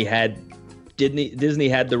Disney had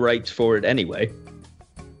the rights for it anyway.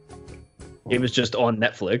 It was just on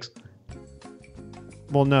Netflix.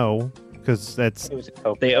 Well, no, because that's It was a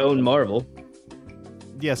co. They own Marvel.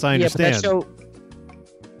 yes, I Yeah, but understand. that show.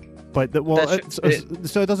 But the, well, That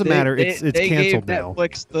so it doesn't matter. It's they canceled gave now.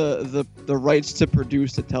 Netflix the rights to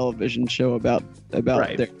produce a television show about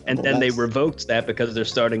Right. Daredevil. And then they That's- revoked that because they're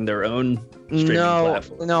starting their own streaming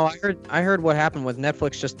platform. No, I heard what happened with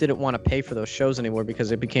Netflix just didn't want to pay for those shows anymore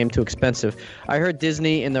because it became too expensive. I heard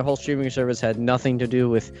Disney and their whole streaming service had nothing to do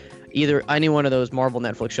with either any one of those Marvel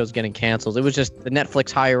Netflix shows getting canceled. It was just the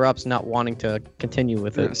Netflix higher ups not wanting to continue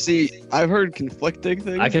with Yeah, it. see, I've heard conflicting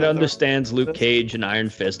things. I can but understand Luke Cage and Iron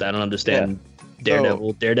Fist. I don't understand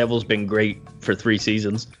Daredevil. Daredevil's been great for 3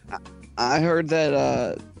 seasons. I heard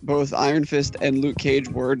that both Iron Fist and Luke Cage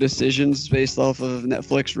were decisions based off of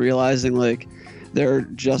Netflix realizing like they're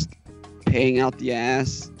just paying out the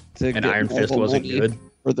ass to And get Iron Fist Marvel wasn't money good.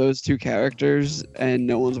 for those 2 characters, and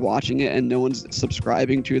no one's watching it, and no one's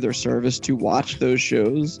subscribing to their service to watch those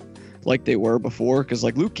shows like they were before. Because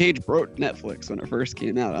like Luke Cage broke Netflix when it first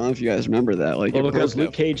came out. I don't know if you guys remember that. Like, Well, it because broke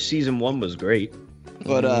Luke Cage season 1 was great.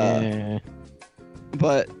 But Yeah.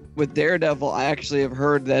 but with Daredevil, I actually have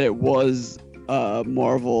heard that it was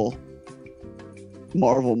Marvel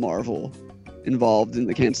involved in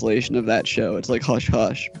the cancellation of that show. It's like hush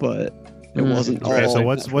hush, but it wasn't. Okay, all so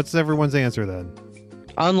Netflix. what's everyone's answer then?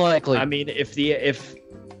 Unlikely. I mean, if Now,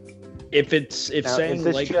 saying is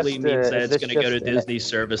this likely just, means that is it's this going to go to just an- Disney's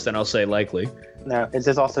service, then I'll say likely. Now, is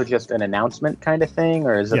this also just an announcement kind of thing,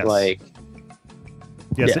 or is it Yes. like,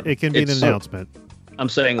 Yes, Yeah, it can be an it's- announcement. I'm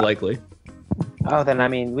saying likely. oh, then I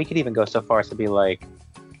mean, we could even go so far as to be like,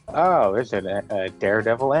 oh, there's a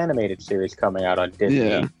Daredevil animated series coming out on Disney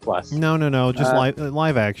Yeah. Plus. No, just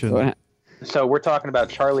live action. So, So we're talking about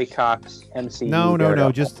Charlie Cox, MCU. No,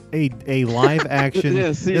 Daredevil. just a live action.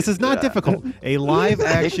 Yeah, see, This is not yeah. difficult. A live It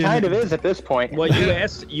action. kind of is at this point. Well,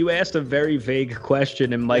 you asked a very vague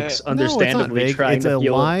question, and Mike's Yeah. understandably It's trying to a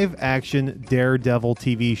feel. live action Daredevil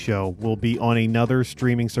TV show. Will be on another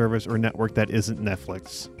streaming service or network that isn't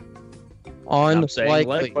Netflix. I'm saying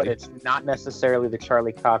Unlikely. But it's not necessarily the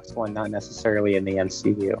Charlie Cox one, not necessarily in the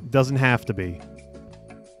MCU. Doesn't have to be.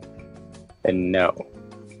 And no.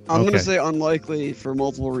 I'm Okay. gonna say unlikely for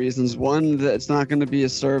multiple reasons. One, that it's not gonna be a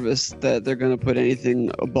service that they're gonna put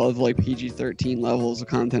anything above like PG-13 levels of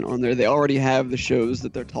content on there. They already have the shows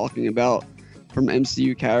that they're talking about from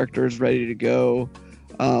MCU characters ready to go.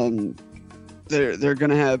 They're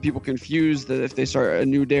gonna have people confused that if they start a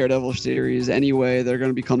new Daredevil series anyway, they're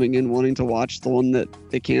gonna be coming in wanting to watch the one that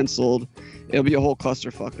they canceled. It'll be a whole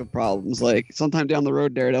clusterfuck of problems. Like sometime down the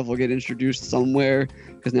road, Daredevil will get introduced somewhere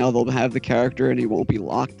because now they'll have the character and he won't be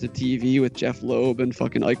locked to TV with Jeff Loeb and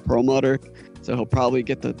fucking Ike Perlmutter. So he'll probably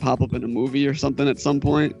get to pop up in a movie or something at some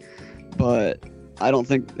point. But I don't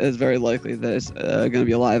think it's very likely that it's going to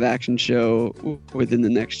be a live action show within the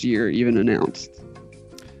next year, even announced.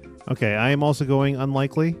 Okay, I am also going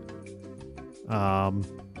unlikely. I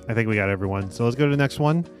think we got everyone. So let's go to the next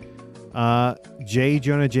one. J.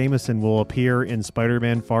 Jonah Jameson will appear in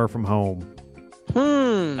Spider-Man: Far From Home.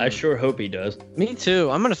 I sure hope he does. Me too.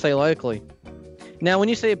 I'm gonna say likely. Now, when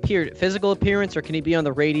you say appeared, physical appearance, or can he be on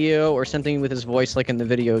the radio or something with his voice, like in the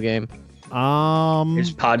video game?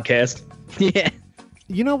 His podcast. Yeah.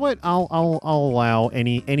 You know what? I'll allow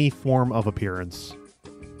any form of appearance.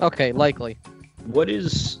 Okay, likely.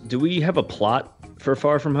 Do we have a plot for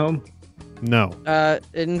Far From Home? No.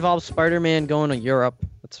 It involves Spider-Man going to Europe.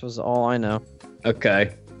 That was all I know.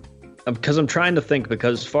 Okay. Because I'm trying to think,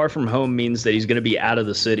 because Far From Home means that he's going to be out of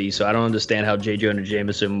the city, so I don't understand how J. Jonah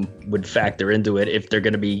Jameson would factor into it if they're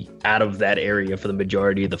going to be out of that area for the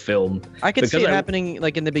majority of the film. I could see Because it I- happening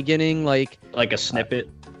like in the beginning, like Like a snippet?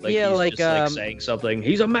 Like yeah, he's like, just, saying something.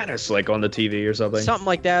 He's a menace, like on the TV or something. something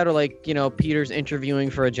like that, or like, you know, Peter's interviewing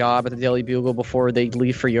for a job at the Daily Bugle before they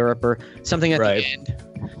leave for Europe, or something at Right. the end.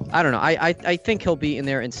 I don't know. I think he'll be in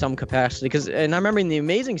there in some capacity, because, and I remember in the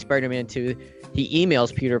Amazing Spider-Man 2, he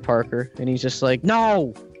emails Peter Parker and he's just like,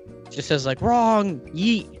 no, just says like, wrong,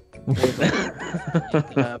 yeet.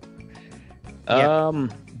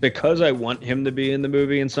 Because I want him to be in the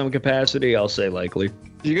movie in some capacity, I'll say likely.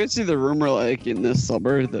 Did you guys see the rumor, like, in this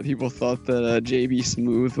summer that people thought that J.B.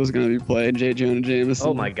 Smooth was going to be playing J. Jonah Jameson?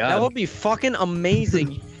 Oh my That god. would be fucking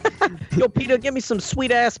amazing. Yo, Peter, give me some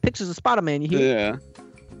sweet ass pictures of Spider-Man. You hear?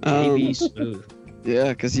 Yeah. AB Smooth. Yeah,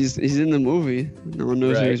 because he's in the movie. No one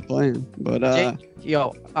knows who Right. he's playing. But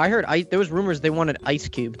Yo, I heard there was rumors they wanted Ice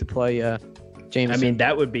Cube to play Jameson. I mean,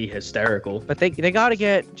 that would be hysterical. but they got to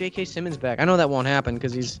get J.K. Simmons back. I know that won't happen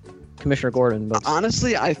because he's Commissioner Gordon. But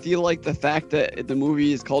honestly, I feel like the fact that the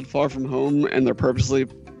movie is called Far From Home and they're purposely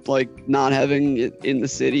like not having it in the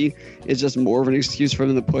city is just more of an excuse for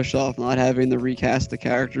them to push off not having to recast the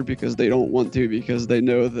character because they don't want to, because they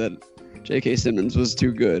know that J.K. Simmons was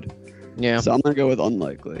too good. yeah, So I'm gonna go with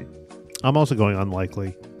unlikely. I'm also going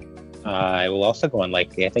unlikely. I will also go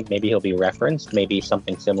unlikely. I think maybe he'll be referenced, maybe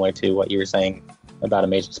something similar to what you were saying about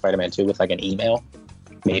Amazing Spider-Man 2 with like an email.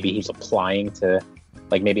 Maybe he's applying to,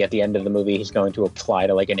 like maybe at the end of the movie, he's going to apply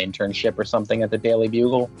to like an internship or something at the Daily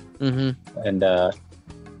Bugle. mm-hmm. And,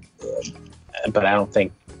 but I don't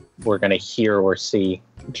think we're going to hear or see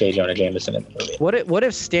J. Jonah Jameson in the movie. What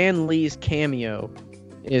if Stan Lee's cameo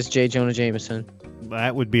is J. Jonah Jameson?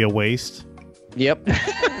 That would be a waste. Yep.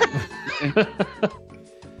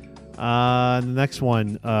 The next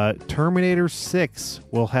one, Terminator 6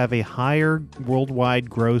 will have a higher worldwide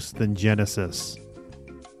gross than Genesis.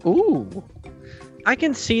 Ooh. I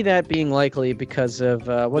can see that being likely because of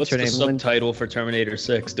what's her the name? subtitle for Terminator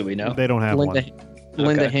 6? Do we know? They don't have Linda, one.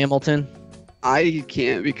 Linda Okay. Hamilton. I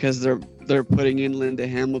can't because they're putting in Linda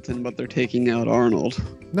Hamilton, but they're taking out Arnold.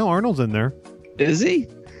 No, Arnold's in there. Is he?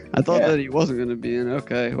 I thought Yeah. that he wasn't going to be in.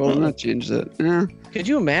 Okay, well, that changed it. Yeah, Could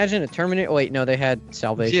you imagine a Terminator? Oh, wait, no, they had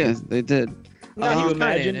Salvation. yeah, they did. No, Can he you was kinda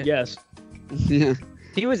in imagine? it. Yes. Yeah.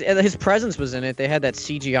 He was. His presence was in it. They had that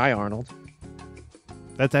CGI Arnold.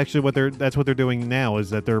 That's actually what they're doing now, is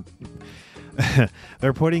that they're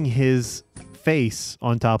they're putting his face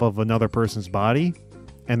on top of another person's body,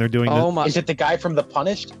 and they're doing Oh my! Is it the guy from The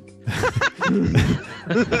Punished?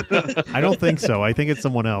 I don't think so. I think it's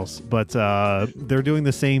someone else, but they're doing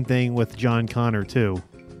the same thing with John Connor too.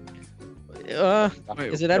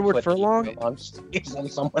 Is it Edward Put- Furlong? It's on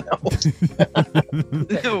someone else.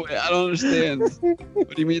 No, I don't understand. What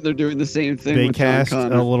do you mean they're doing the same thing They with John cast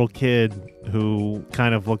Connor? a little kid who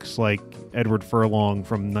kind of looks like Edward Furlong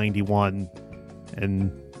from '91,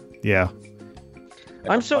 and yeah,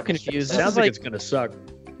 I'm so confused. This Sounds is like like it's gonna suck.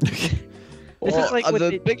 this is like what the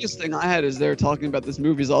they- biggest thing I had is they're talking about this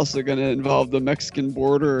movie is also going to involve the Mexican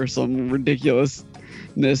border or some ridiculousness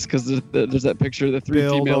because there's that picture of the three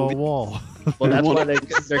build female. a wall. Well, that's One why of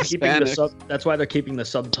they're keeping the Hispanic. that's why they're keeping the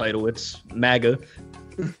subtitle. It's MAGA.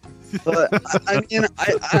 But I mean,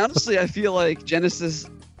 I honestly I feel like Genesis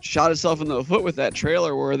shot itself in the foot with that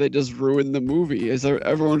trailer where they just ruined the movie.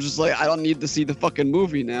 Everyone's just like, I don't need to see the fucking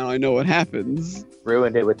movie now. I know what happens.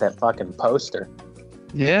 Ruined it with that fucking poster.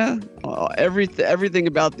 Yeah, everything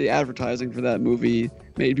about the advertising for that movie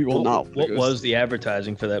made people not. want to What go was the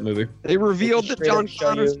advertising for that movie? They revealed that Straight John up show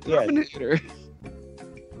Connor's you- yeah. Terminator.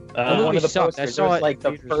 movie One of the sucked. I posters, saw it was it like in the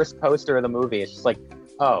theaters. first poster of the movie. It's just like,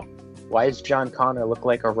 oh, why does John Connor look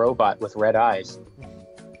like a robot with red eyes?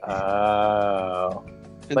 Oh.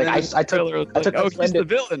 And Like, then I- the I took- trailer was I like, took my oh, he's friend the to-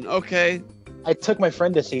 villain. Okay. I took my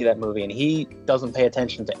friend to see that movie, and he doesn't pay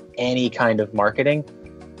attention to any kind of marketing.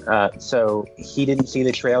 So he didn't see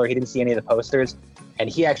the trailer. He didn't see any of the posters, and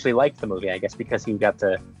he actually liked the movie. I guess because he got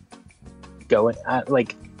to go in,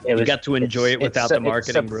 like it was. got to enjoy it without the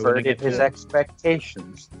marketing ruining subverted it. his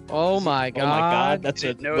expectations. Oh my god! Oh my God, that's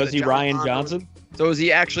Didn't it. know Was that he John Ryan Connor Johnson? So was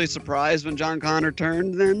he actually surprised when John Connor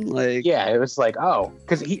turned then? Like, Yeah, it was like, oh,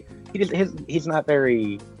 because he's not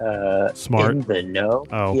very Smart. in the know.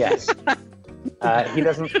 Oh. Yes. He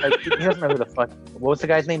doesn't know who the fuck. What was the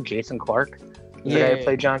guy's name? Jason Clark. The guy Yeah. who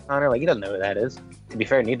played John Connor. Like, he doesn't know who that is. To be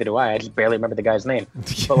fair, neither do I. I just barely remember the guy's name.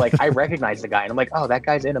 But like, I recognize the guy, and I'm like, oh, that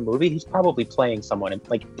guy's in a movie. He's probably playing someone. And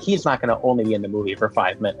like, he's not going to only be in the movie for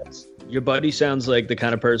 5 minutes. Your buddy sounds like the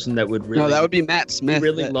kind of person that would really, no, that would be Matt Smith. he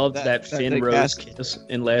really loved that Finn they Rose cast. kiss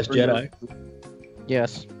in Last Jedi.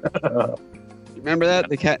 Yes. Remember that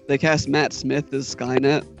they cast Matt Smith as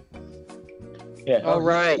Skynet. Yeah. Oh,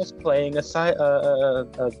 right. He's just playing a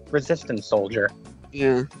resistance soldier.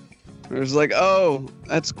 Yeah. It was like, oh,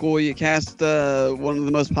 that's cool. You cast one of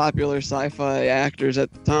the most popular sci-fi actors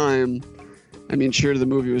at the time. I mean, sure, the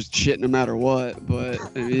movie was shit no matter what, but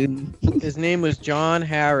I mean, His name was John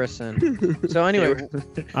Harrison. So anyway,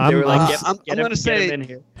 They were like, I'm gonna say- get him in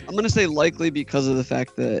here. I'm gonna say likely because of the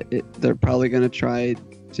fact that they're probably gonna try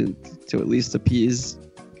to at least appease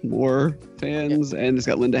more fans, and it's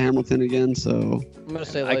got Linda Hamilton again. So I'm gonna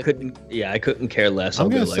say I like couldn't care less. I'm I'll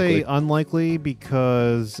gonna go say likely. unlikely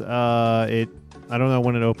because I don't know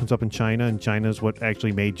when it opens up in China, and China's what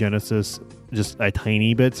actually made Genesis just a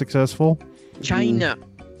tiny bit successful. China.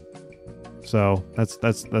 So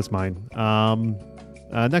that's mine.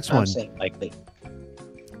 Next I'm one. saying likely.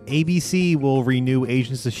 ABC will renew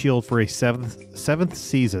Agents of S.H.I.E.L.D. for a seventh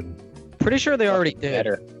season. Pretty sure they already did.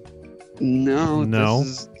 Better. no, No. This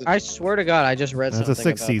is, I swear to God, I just read That's something. a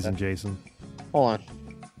sixth about season, that. Jason. Hold on.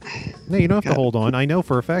 No, you don't have to God. hold on. I know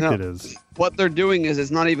for a fact No. it is. what they're doing is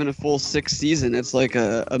it's not even a full 6th season. It's like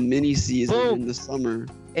a mini season Boom. in the summer.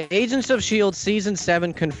 Agents of S.H.I.E.L.D. Season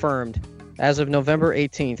 7 confirmed as of November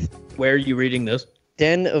 18th. Where are you reading this?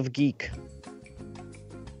 Den of Geek.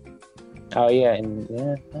 Oh yeah, and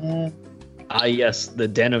yeah, Ah, yes, the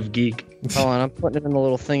Den of Geek. Hold on, I'm putting it in the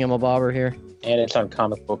little thingamabobber here. and it's on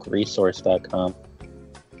comicbookresource.com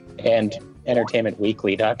and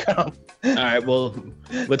entertainmentweekly.com. All right, well,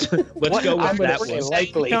 let's go with I'm gonna that say one.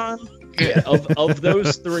 likely. Yeah, of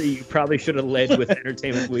those three, you probably should have led with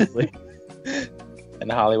Entertainment Weekly. And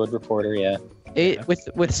the Hollywood Reporter, yeah.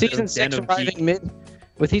 With season Den 6 of arriving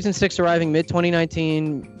Geek. mid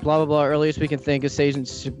 2019, blah blah blah. Earliest we can think is season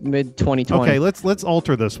mid 2020. Okay, let's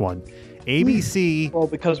alter this one. ABC Well,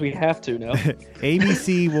 because we have to now.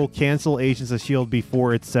 ABC will cancel Agents of S.H.I.E.L.D.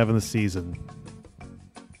 before its 7th season.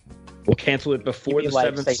 We'll cancel it before Maybe, the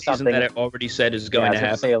like, 7th say season something- that it already said is Yeah, I going was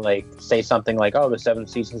to gonna happen. say something like, "Oh, the 7th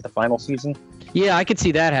season's the final season." Yeah, I could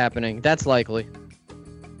see that happening. That's likely.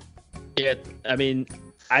 Yeah, I mean,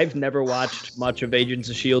 I've never watched much of Agents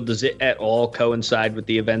of S.H.I.E.L.D. Does it at all coincide with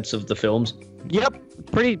the events of the films? Yep.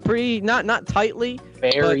 Pretty not tightly.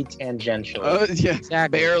 Very tangential. Yeah,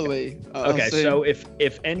 Exactly. barely. Okay, so if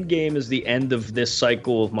Endgame is the end of this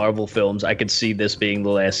cycle of Marvel films, I could see this being the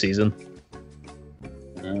last season.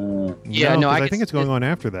 Yeah, no, 'cause I I could think it's see going it. on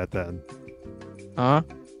after that then. Huh?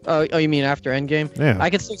 Oh, you mean after Endgame? Yeah. I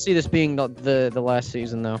could still see this being the last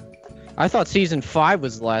season though. I thought season 5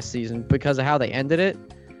 was the last season because of how they ended it,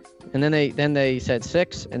 and then they said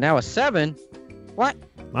 6, and now a 7. What?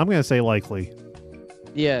 I'm going to say likely.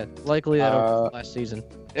 Yeah, likely that'll be the last season.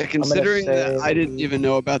 Yeah, considering that say- I didn't even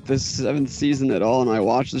know about this 7th season at all, and I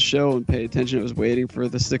watched the show and paid attention, I was waiting for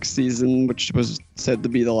the 6th season, which was said to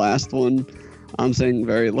be the last one. I'm saying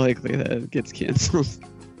very likely that it gets canceled.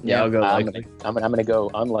 Yeah, I'll go I'm likely. gonna go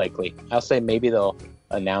unlikely. I'll say maybe they'll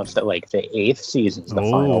announce that like the 8th season's the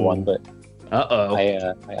final one, but Uh-oh.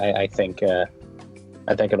 I think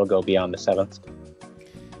it'll go beyond the 7th.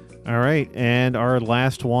 All right, and our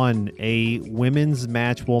last one, a women's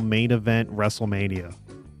match will main event WrestleMania.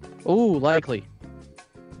 Ooh, likely.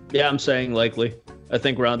 Yeah, I'm saying likely. I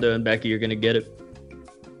think Ronda and Becky are going to get it.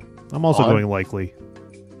 I'm also On. going likely.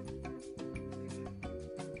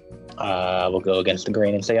 We'll go against the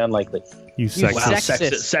grain and say unlikely. You You sexist. Wow,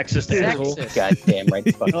 Sexist. sexist asshole. Sexist. Goddamn right.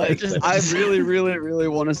 the fuck right. I really, really, really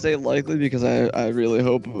want to say likely because I really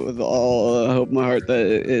hope with all hope in my heart that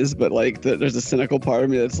it is, but like there's a cynical part of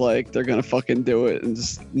me that's like they're gonna fucking do it and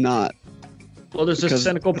just not. Well, there's a Because-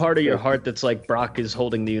 cynical part of your heart that's like Brock is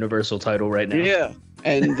holding the Universal title right now. Yeah,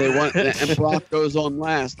 and they want and Brock goes on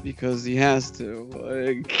last because he has to.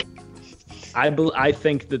 Like, I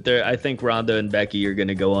think that I think Ronda and Becky are going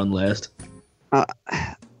to go on last.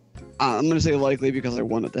 I'm gonna say likely because I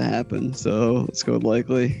want it to happen. So let's go with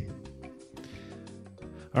likely.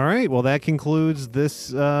 All right, well, that concludes this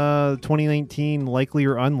 2019 likely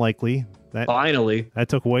or unlikely. Finally. That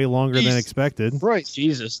took way longer than Jeez. expected. Right.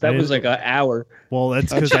 Jesus, that was like an hour. Well,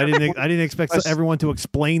 that's because I didn't expect everyone to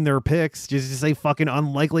explain their picks. Just to say fucking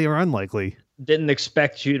unlikely or unlikely. Didn't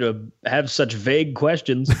expect you to have such vague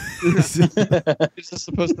questions. Is this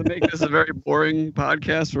supposed to make this a very boring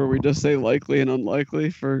podcast where we just say likely and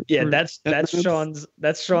unlikely for? Yeah, for that's 10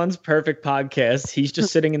 minutes? Sean's perfect podcast. He's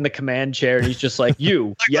just sitting in the command chair and he's just like,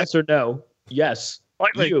 you, yes or no? Yes.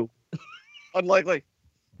 Likely. You. Unlikely.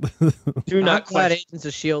 Do not I'm glad question, Agents of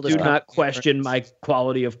S.H.I.E.L.D. is do not- not question my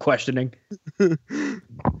quality of questioning.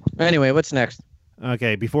 Anyway, what's next?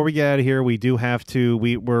 Okay, before we get out of here, we do have to.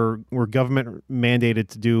 We're government mandated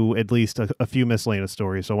to do at least a few miscellaneous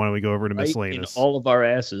stories. So why don't we go over to Right in miscellaneous? all of our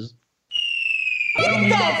asses.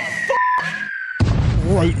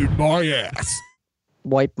 Right in my ass.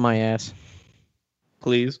 Wipe my ass.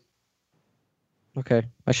 Please. Okay,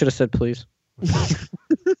 I should have said please.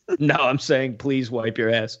 No, I'm saying please wipe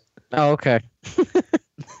your ass. Oh, okay.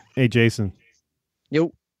 Hey, Jason.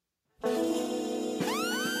 Yo.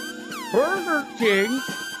 Burger King.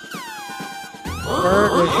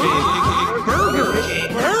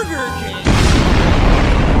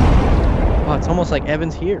 Oh, it's almost like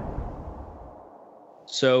Evan's here.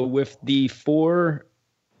 So with the 4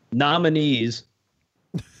 nominees,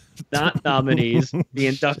 not nominees, the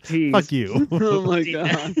inductees. Fuck you. Oh my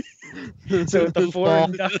god. So with the 4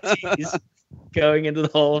 inductees going into the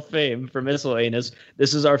Hall of Fame for miscellaneous,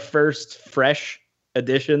 this is our first fresh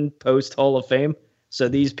edition post Hall of Fame. So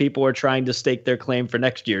these people are trying to stake their claim for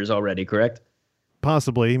next year's already, correct?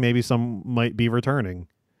 Possibly, maybe some might be returning.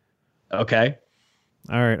 Okay.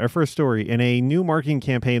 All right, our first story. In a new marketing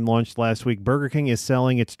campaign launched last week, Burger King is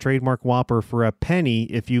selling its trademark Whopper for a penny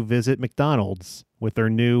if you visit McDonald's with their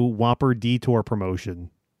new Whopper Detour promotion.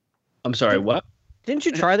 I'm sorry, what? Didn't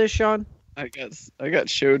you try this, Sean? I got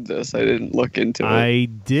showed this. I didn't look into it. I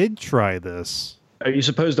did try this. Are you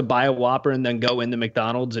supposed to buy a Whopper and then go into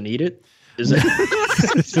McDonald's and eat it? Is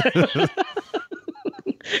it?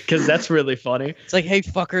 Because that's really funny. It's like, hey,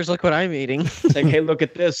 fuckers, look what I'm eating. It's like, hey, look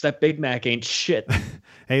at this. That Big Mac ain't shit.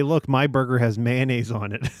 Hey, look, my burger has mayonnaise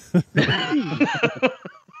on it.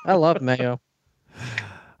 I love mayo.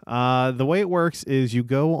 The way it works is you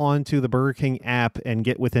go onto the Burger King app and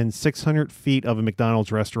get within 600 feet of a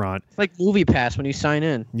McDonald's restaurant. It's like Movie Pass when you sign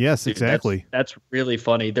in. Yes, Dude, exactly. That's really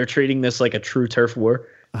funny. They're treating this like a true turf war.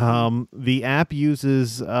 The app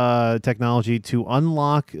uses technology to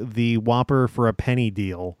unlock the Whopper for a penny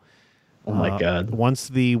deal. Oh my God. Once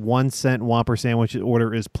the 1-cent Whopper sandwich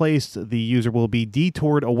order is placed, the user will be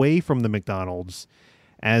detoured away from the McDonald's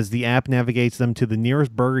as the app navigates them to the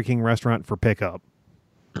nearest Burger King restaurant for pickup.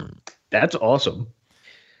 That's awesome.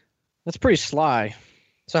 That's pretty sly.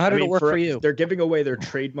 So how did it work for you? They're giving away their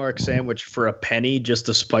trademark sandwich for a penny just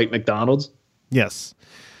to spite McDonald's. Yes.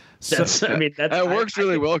 That's, That works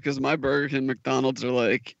really well because my Burger King and McDonald's are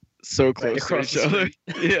like so close to across each the other.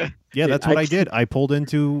 Yeah. Yeah, that's what I did. I pulled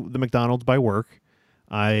into the McDonald's by work.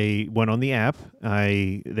 I went on the app.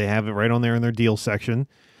 They have it right on there in their deal section.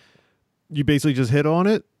 You basically just hit on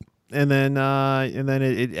it, and then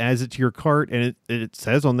it adds it to your cart, and it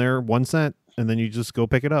says on there 1 cent, and then you just go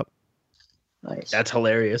pick it up. Nice. That's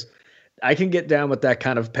hilarious. I can get down with that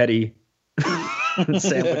kind of petty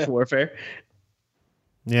sandwich warfare.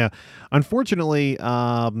 Yeah. Unfortunately,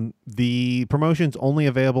 the promotion's only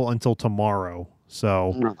available until tomorrow.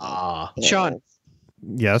 So, Sean,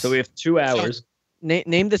 yes. So we have 2 hours.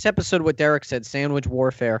 name this episode what Derek said, sandwich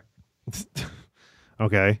warfare.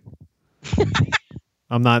 Okay.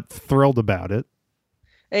 I'm not thrilled about it.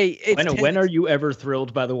 Hey, it's When are you ever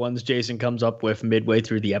thrilled by the ones Jason comes up with midway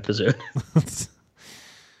through the episode?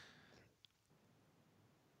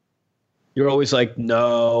 You're always like,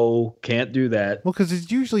 no, can't do that. Well, because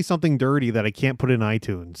it's usually something dirty that I can't put in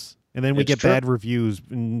iTunes. And then we It's get true. bad reviews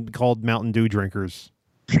called Mountain Dew drinkers.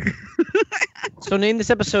 So name this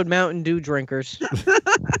episode Mountain Dew drinkers.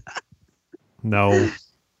 No.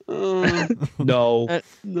 No,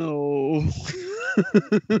 No.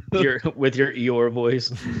 with your Eeyore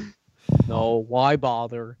voice. No, why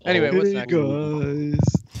bother? Anyway, what's next? Guys.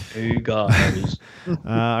 Hey guys,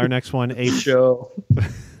 Our next one, show.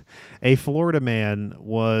 a Florida man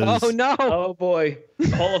was... Oh no! Oh boy,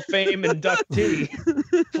 Hall of Fame inductee,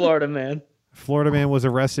 Florida man. Florida man was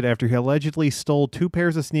arrested after he allegedly stole 2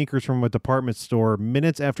 pairs of sneakers from a department store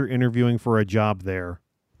minutes after interviewing for a job there.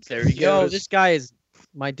 There he Yo, goes. this guy is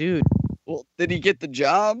my dude. Well, did he get the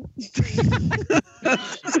job?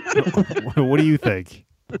 What do you think?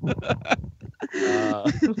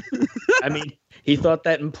 I mean, he thought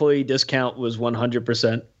that employee discount was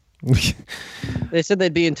 100%. They said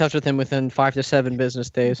they'd be in touch with him within 5 to 7 business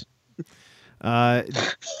days.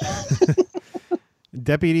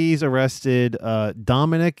 Deputies arrested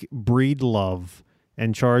Dominic Breedlove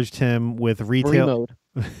and charged him with retail...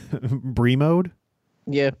 Bremode. Bremode?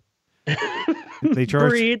 Yeah. They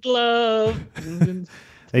charged... Breed love.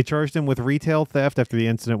 They charged him with retail theft after the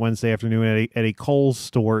incident Wednesday afternoon at a Kohl's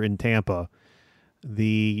store in Tampa.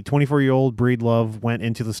 The 24-year-old Breedlove went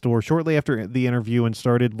into the store shortly after the interview and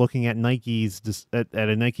started looking at at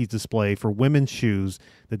a Nike's display for women's shoes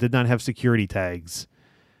that did not have security tags.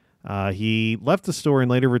 He left the store and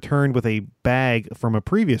later returned with a bag from a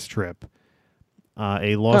previous trip.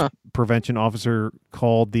 A loss prevention officer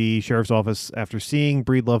called the sheriff's office after seeing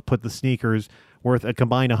Breedlove put the sneakers worth a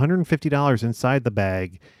combined $150 inside the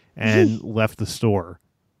bag and left the store.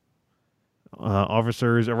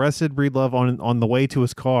 Officers arrested Breedlove on the way to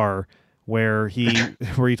his car, where he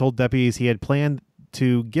told deputies he had planned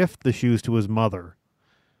to gift the shoes to his mother.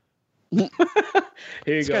 Here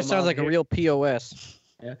you This go, guy sounds Mom. like a real POS.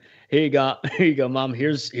 Here you go, Mom.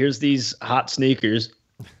 Here's these hot sneakers.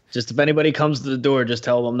 Just if anybody comes to the door, just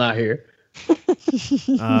tell them I'm not here.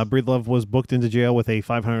 Breedlove was booked into jail with a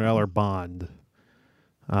 $500 bond.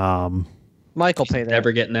 Michael paid that.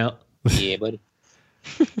 Never getting out. Yeah, buddy.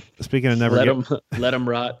 Speaking of never Let him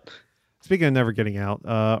rot. Speaking of never getting out,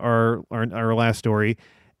 our last story,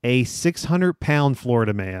 a 600-pound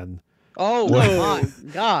Florida man Oh my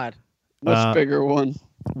God. Much bigger one.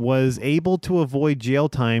 was able to avoid jail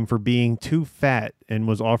time for being too fat and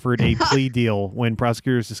was offered a plea deal when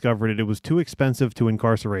prosecutors discovered it was too expensive to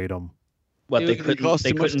incarcerate him. What Dude, they it couldn't costs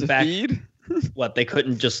they too much couldn't to back feed? what they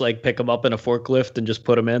couldn't just like pick him up in a forklift and just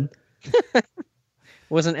put him in.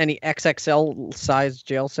 Wasn't any XXL size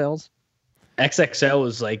jail cells? XXL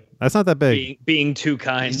is like That's not that big. being too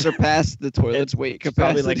kind. Surpassed the toilet's weight It's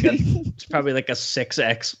probably capacity. it's probably like a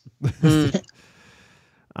 6X.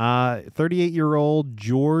 38-year-old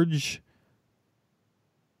George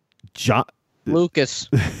Lucas.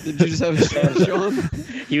 Did you just have a shot, Sean?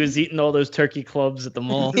 He was eating all those turkey clubs at the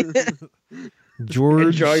mall. George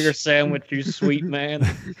Enjoy your sandwich, you sweet man.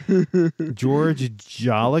 George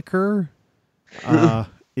Joliker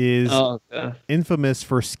is Oh, infamous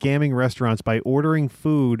for scamming restaurants by ordering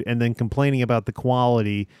food and then complaining about the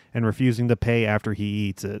quality and refusing to pay after he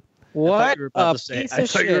eats it. What you were a about to say. piece I of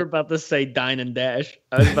thought you were shit. about to say dine and dash.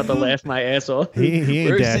 I was about to laugh my ass off. He ain't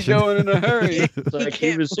Where's dashing. he going in a hurry? It's like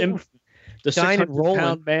he was the Dine and 600-pound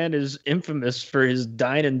rolling. man is infamous for his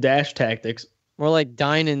dine and dash tactics. More like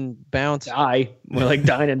dine and bounce. Die. More like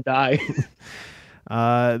dine and die.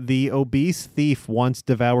 The obese thief once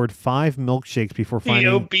devoured 5 milkshakes before The finding.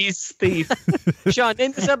 obese thief. Sean,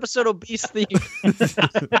 name this episode Obese Thief.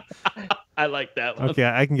 I like that one. Okay,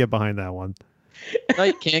 I can get behind that one. No,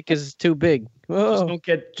 you can't because it's too big. Just Whoa.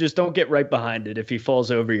 don't get right behind it. If he falls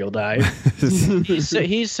over, you'll die.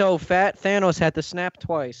 He's so fat, Thanos had to snap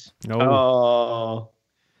twice. No.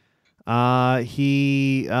 Oh.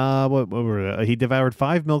 He he devoured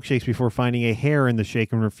 5 milkshakes before finding a hair in the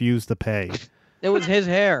shake and refused to pay. It was his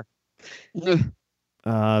hair.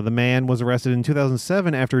 The man was arrested in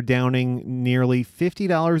 2007 after downing nearly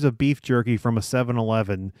 $50 of beef jerky from a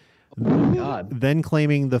 7-Eleven, Oh my God. then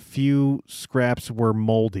claiming the few scraps were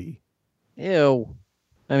moldy. Ew.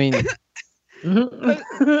 I mean, How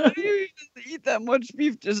do you eat that much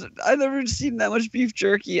beef? I've never seen that much beef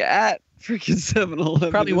jerky at freaking 7-Eleven.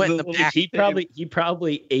 Probably went in the back. He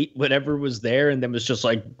probably ate whatever was there and then was just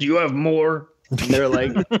like, "Do you have more?" And they're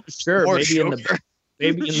like, "Sure, More maybe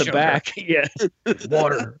in the sugar. back." Yeah,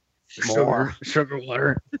 water, sugar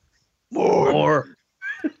water, more.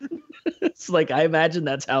 It's like I imagine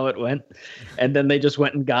that's how it went, and then they just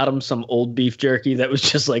went and got him some old beef jerky that was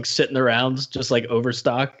just like sitting around, just like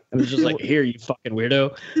overstock. It was just like, "Here, you fucking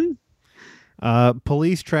weirdo."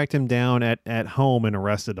 Police tracked him down at home and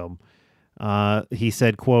arrested him. He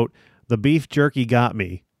said, quote, "The beef jerky got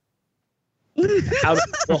me." Well,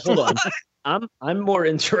 hold on. I'm more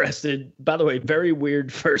interested. By the way, very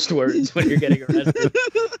weird first words when you're getting arrested.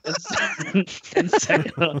 And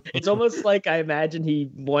second, it's almost like I imagine he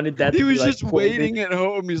wanted that. He to be was like just quoted. waiting at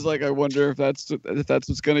home. He's like, I wonder if that's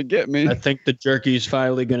what's gonna get me. I think the jerky's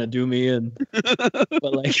finally gonna do me in.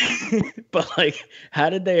 but like, how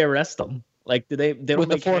did they arrest him? Like, they don't with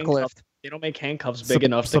the make handcuffs. forklift. They don't make handcuffs big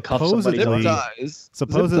enough to cuff somebody. supposedly- Zip up. ties.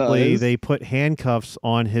 Supposedly, Zip ties. they put handcuffs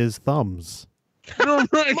on his thumbs. Oh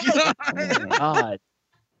my Oh god! my God,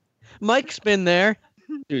 Mike's been there.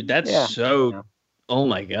 dude, that's Yeah. so. Oh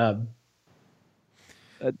my God.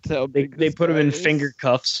 That's how They big they this put him guy in is. finger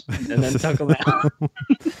cuffs and then tuck him out.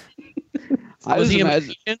 I Was just, he a imagine,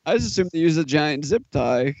 magician? I just assumed they use a giant zip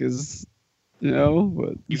tie because,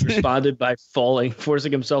 But He responded by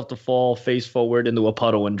forcing himself to fall face forward into a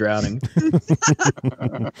puddle and drowning.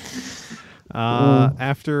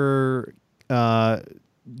 After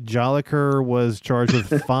Joliker was charged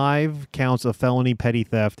with 5 counts of felony petty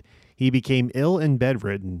theft, he became ill and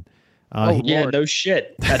bedridden. Yeah, no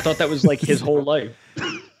shit. I thought that was like his whole life.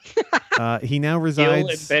 He now Ill and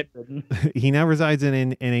resides. bedridden. He now resides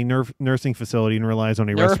in a nursing facility and relies on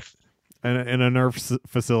a Nerf. in a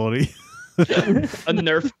facility. A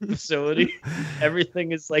Nerf facility.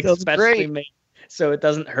 Everything is like Sounds specially great. made so it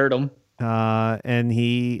doesn't hurt him. And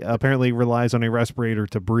he apparently relies on a respirator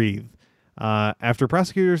to breathe. After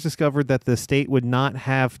prosecutors discovered that the state would not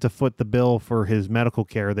have to foot the bill for his medical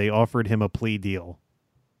care, they offered him a plea deal.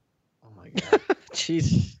 Oh my God.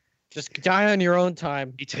 Jeez. Just die on your own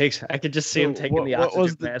time. I could just see him So taking the what oxygen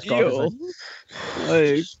was the mask deal? off.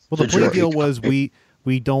 Like, Well, the plea deal was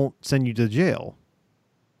we don't send you to jail.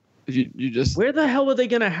 you just Where the hell are they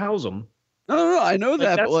gonna house him? no, I know Like,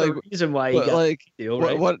 that, that's but the reason why he but got like the deal, what,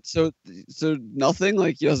 right? what? So nothing.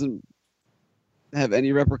 Like he doesn't have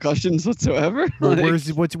any repercussions whatsoever. Well, Like, where's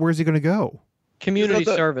he going to go? Community Is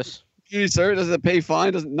that the- service. community service doesn't it pay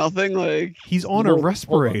fine? Doesn't nothing like. He's on a Well,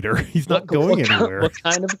 respirator. He's not going anywhere. What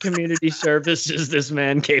kind of community service is this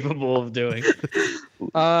man capable of doing?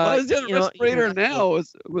 Why is he on a you know, respirator now?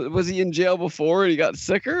 Was he in jail before and he got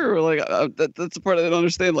sicker, or like that's the part I don't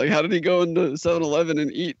understand. Like, how did he go into 7-Eleven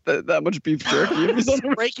and eat that much beef jerky? If he's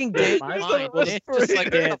on a- Breaking Day. My mind. mind It's just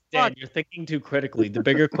like, Dan, what the Dan, fuck? you're thinking too critically. The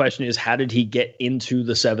bigger question is, how did he get into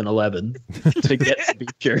the 7-Eleven to get the beef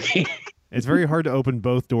jerky? It's very hard to open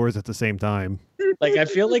both doors at the same time. Like, I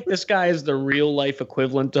feel like this guy is the real life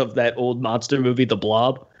equivalent of that old monster movie, The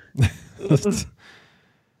Blob.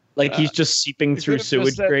 Like, he's just seeping He through could've just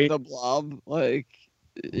sewage said grate. The Blob, like,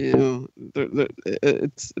 it's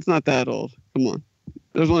not that old. Come on,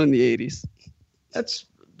 there's one in the 80s. That's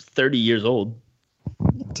 30 years old.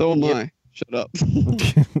 So am I. Shut up.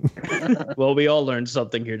 Well, we all learned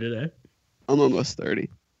something here today. I'm almost 30.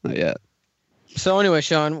 Not yet. So anyway,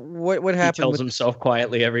 Sean, what He happened? tells With, himself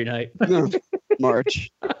quietly every night. No, March.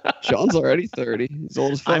 Sean's already 30. He's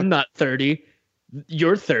old as fuck. I'm not 30.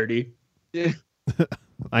 You're 30. I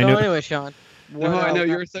so know. anyway, Sean. You know how I know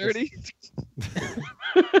you're happened? 30?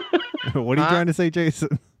 What are you trying to say,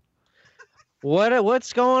 Jason?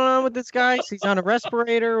 What's going on with this guy? He's on a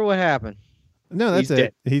respirator. What happened? No, that's He's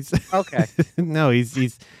it. He's Okay. no, he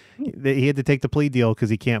had to take the plea deal because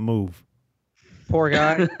he can't move. Poor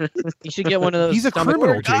guy. He should get one of those. He's a stomach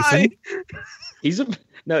criminal, surgeries. Jason.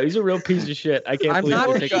 He's a real piece of shit. I can't I'm believe not.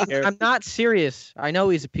 they're taking care. I'm not serious. I know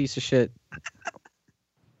he's a piece of shit.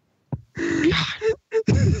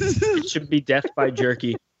 It should be death by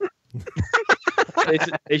jerky.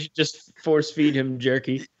 They should just force feed him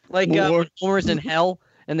jerky. Like More. Homer's in hell,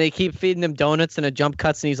 and they keep feeding him donuts, and a jump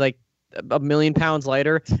cuts, and he's like a million pounds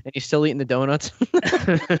lighter, and he's still eating the donuts.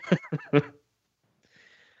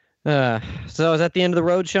 So is that the end of the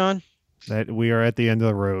road, Sean? That we are at the end of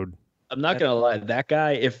the road. I'm not gonna lie, that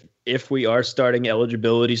guy. If we are starting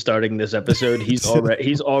eligibility starting this episode, he's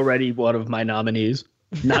already one of my nominees.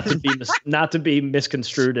 Not to be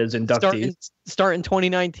misconstrued as inductees. Starting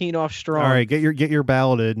 2019 off strong. All right, get your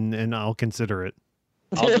balloted, and I'll consider it.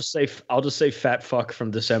 I'll just say fat fuck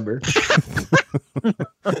from December.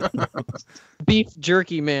 Beef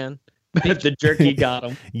jerky, man. The jerky got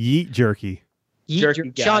him. Yeet jerky. Yeet Jerky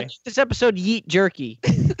guy. Sean, this episode, yeet jerky.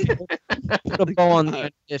 Put a bow on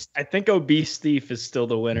that. Just I think obese Steve is still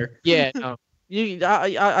the winner. yeah. No.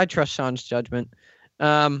 I trust Sean's judgment.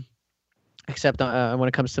 Except when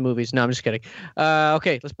it comes to movies. No, I'm just kidding.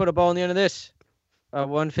 Okay, let's put a bow on the end of this.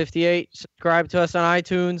 158. Subscribe to us on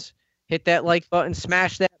iTunes. Hit that like button.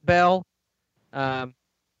 Smash that bell.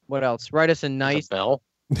 What else? Write us a nice bell.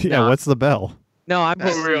 Yeah, No. what's the bell? No, I'm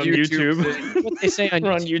We're on YouTube. what they say on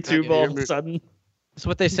We're on YouTube. YouTube all of a sudden. That's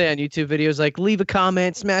what they say on YouTube videos. Like, leave a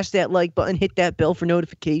comment, smash that like button, hit that bell for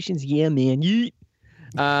notifications. Yeah, man. Yeet.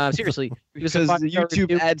 Seriously. Leave us a Because the 5-star YouTube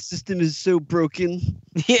review. ad system is so broken.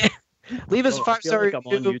 Yeah. Leave us Oh, a I feel 5-star like I'm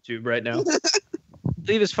on review. YouTube right now.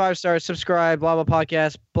 Leave us 5 stars. Subscribe. Blah blah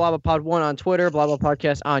podcast. Blah blah pod 1 on Twitter. Blah blah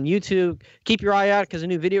podcast on YouTube. Keep your eye out because a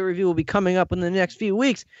new video review will be coming up in the next few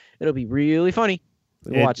weeks. It'll be really funny.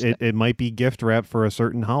 Watch that. It might be gift wrap for a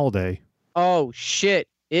certain holiday. Oh shit!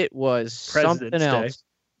 It was President's something Day. else.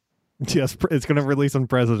 Yes, it's going to release on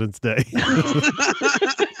President's Day.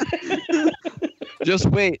 Just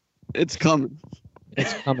wait. It's coming.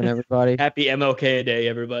 It's coming, everybody. Happy MLK Day,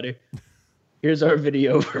 everybody. Here's our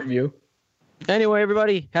video overview. Anyway,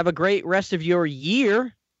 everybody, have a great rest of your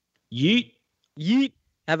year. Yeet. Yeet.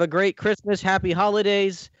 Have a great Christmas. Happy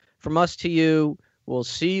holidays from us to you. We'll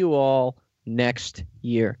see you all next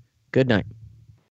year. Good night.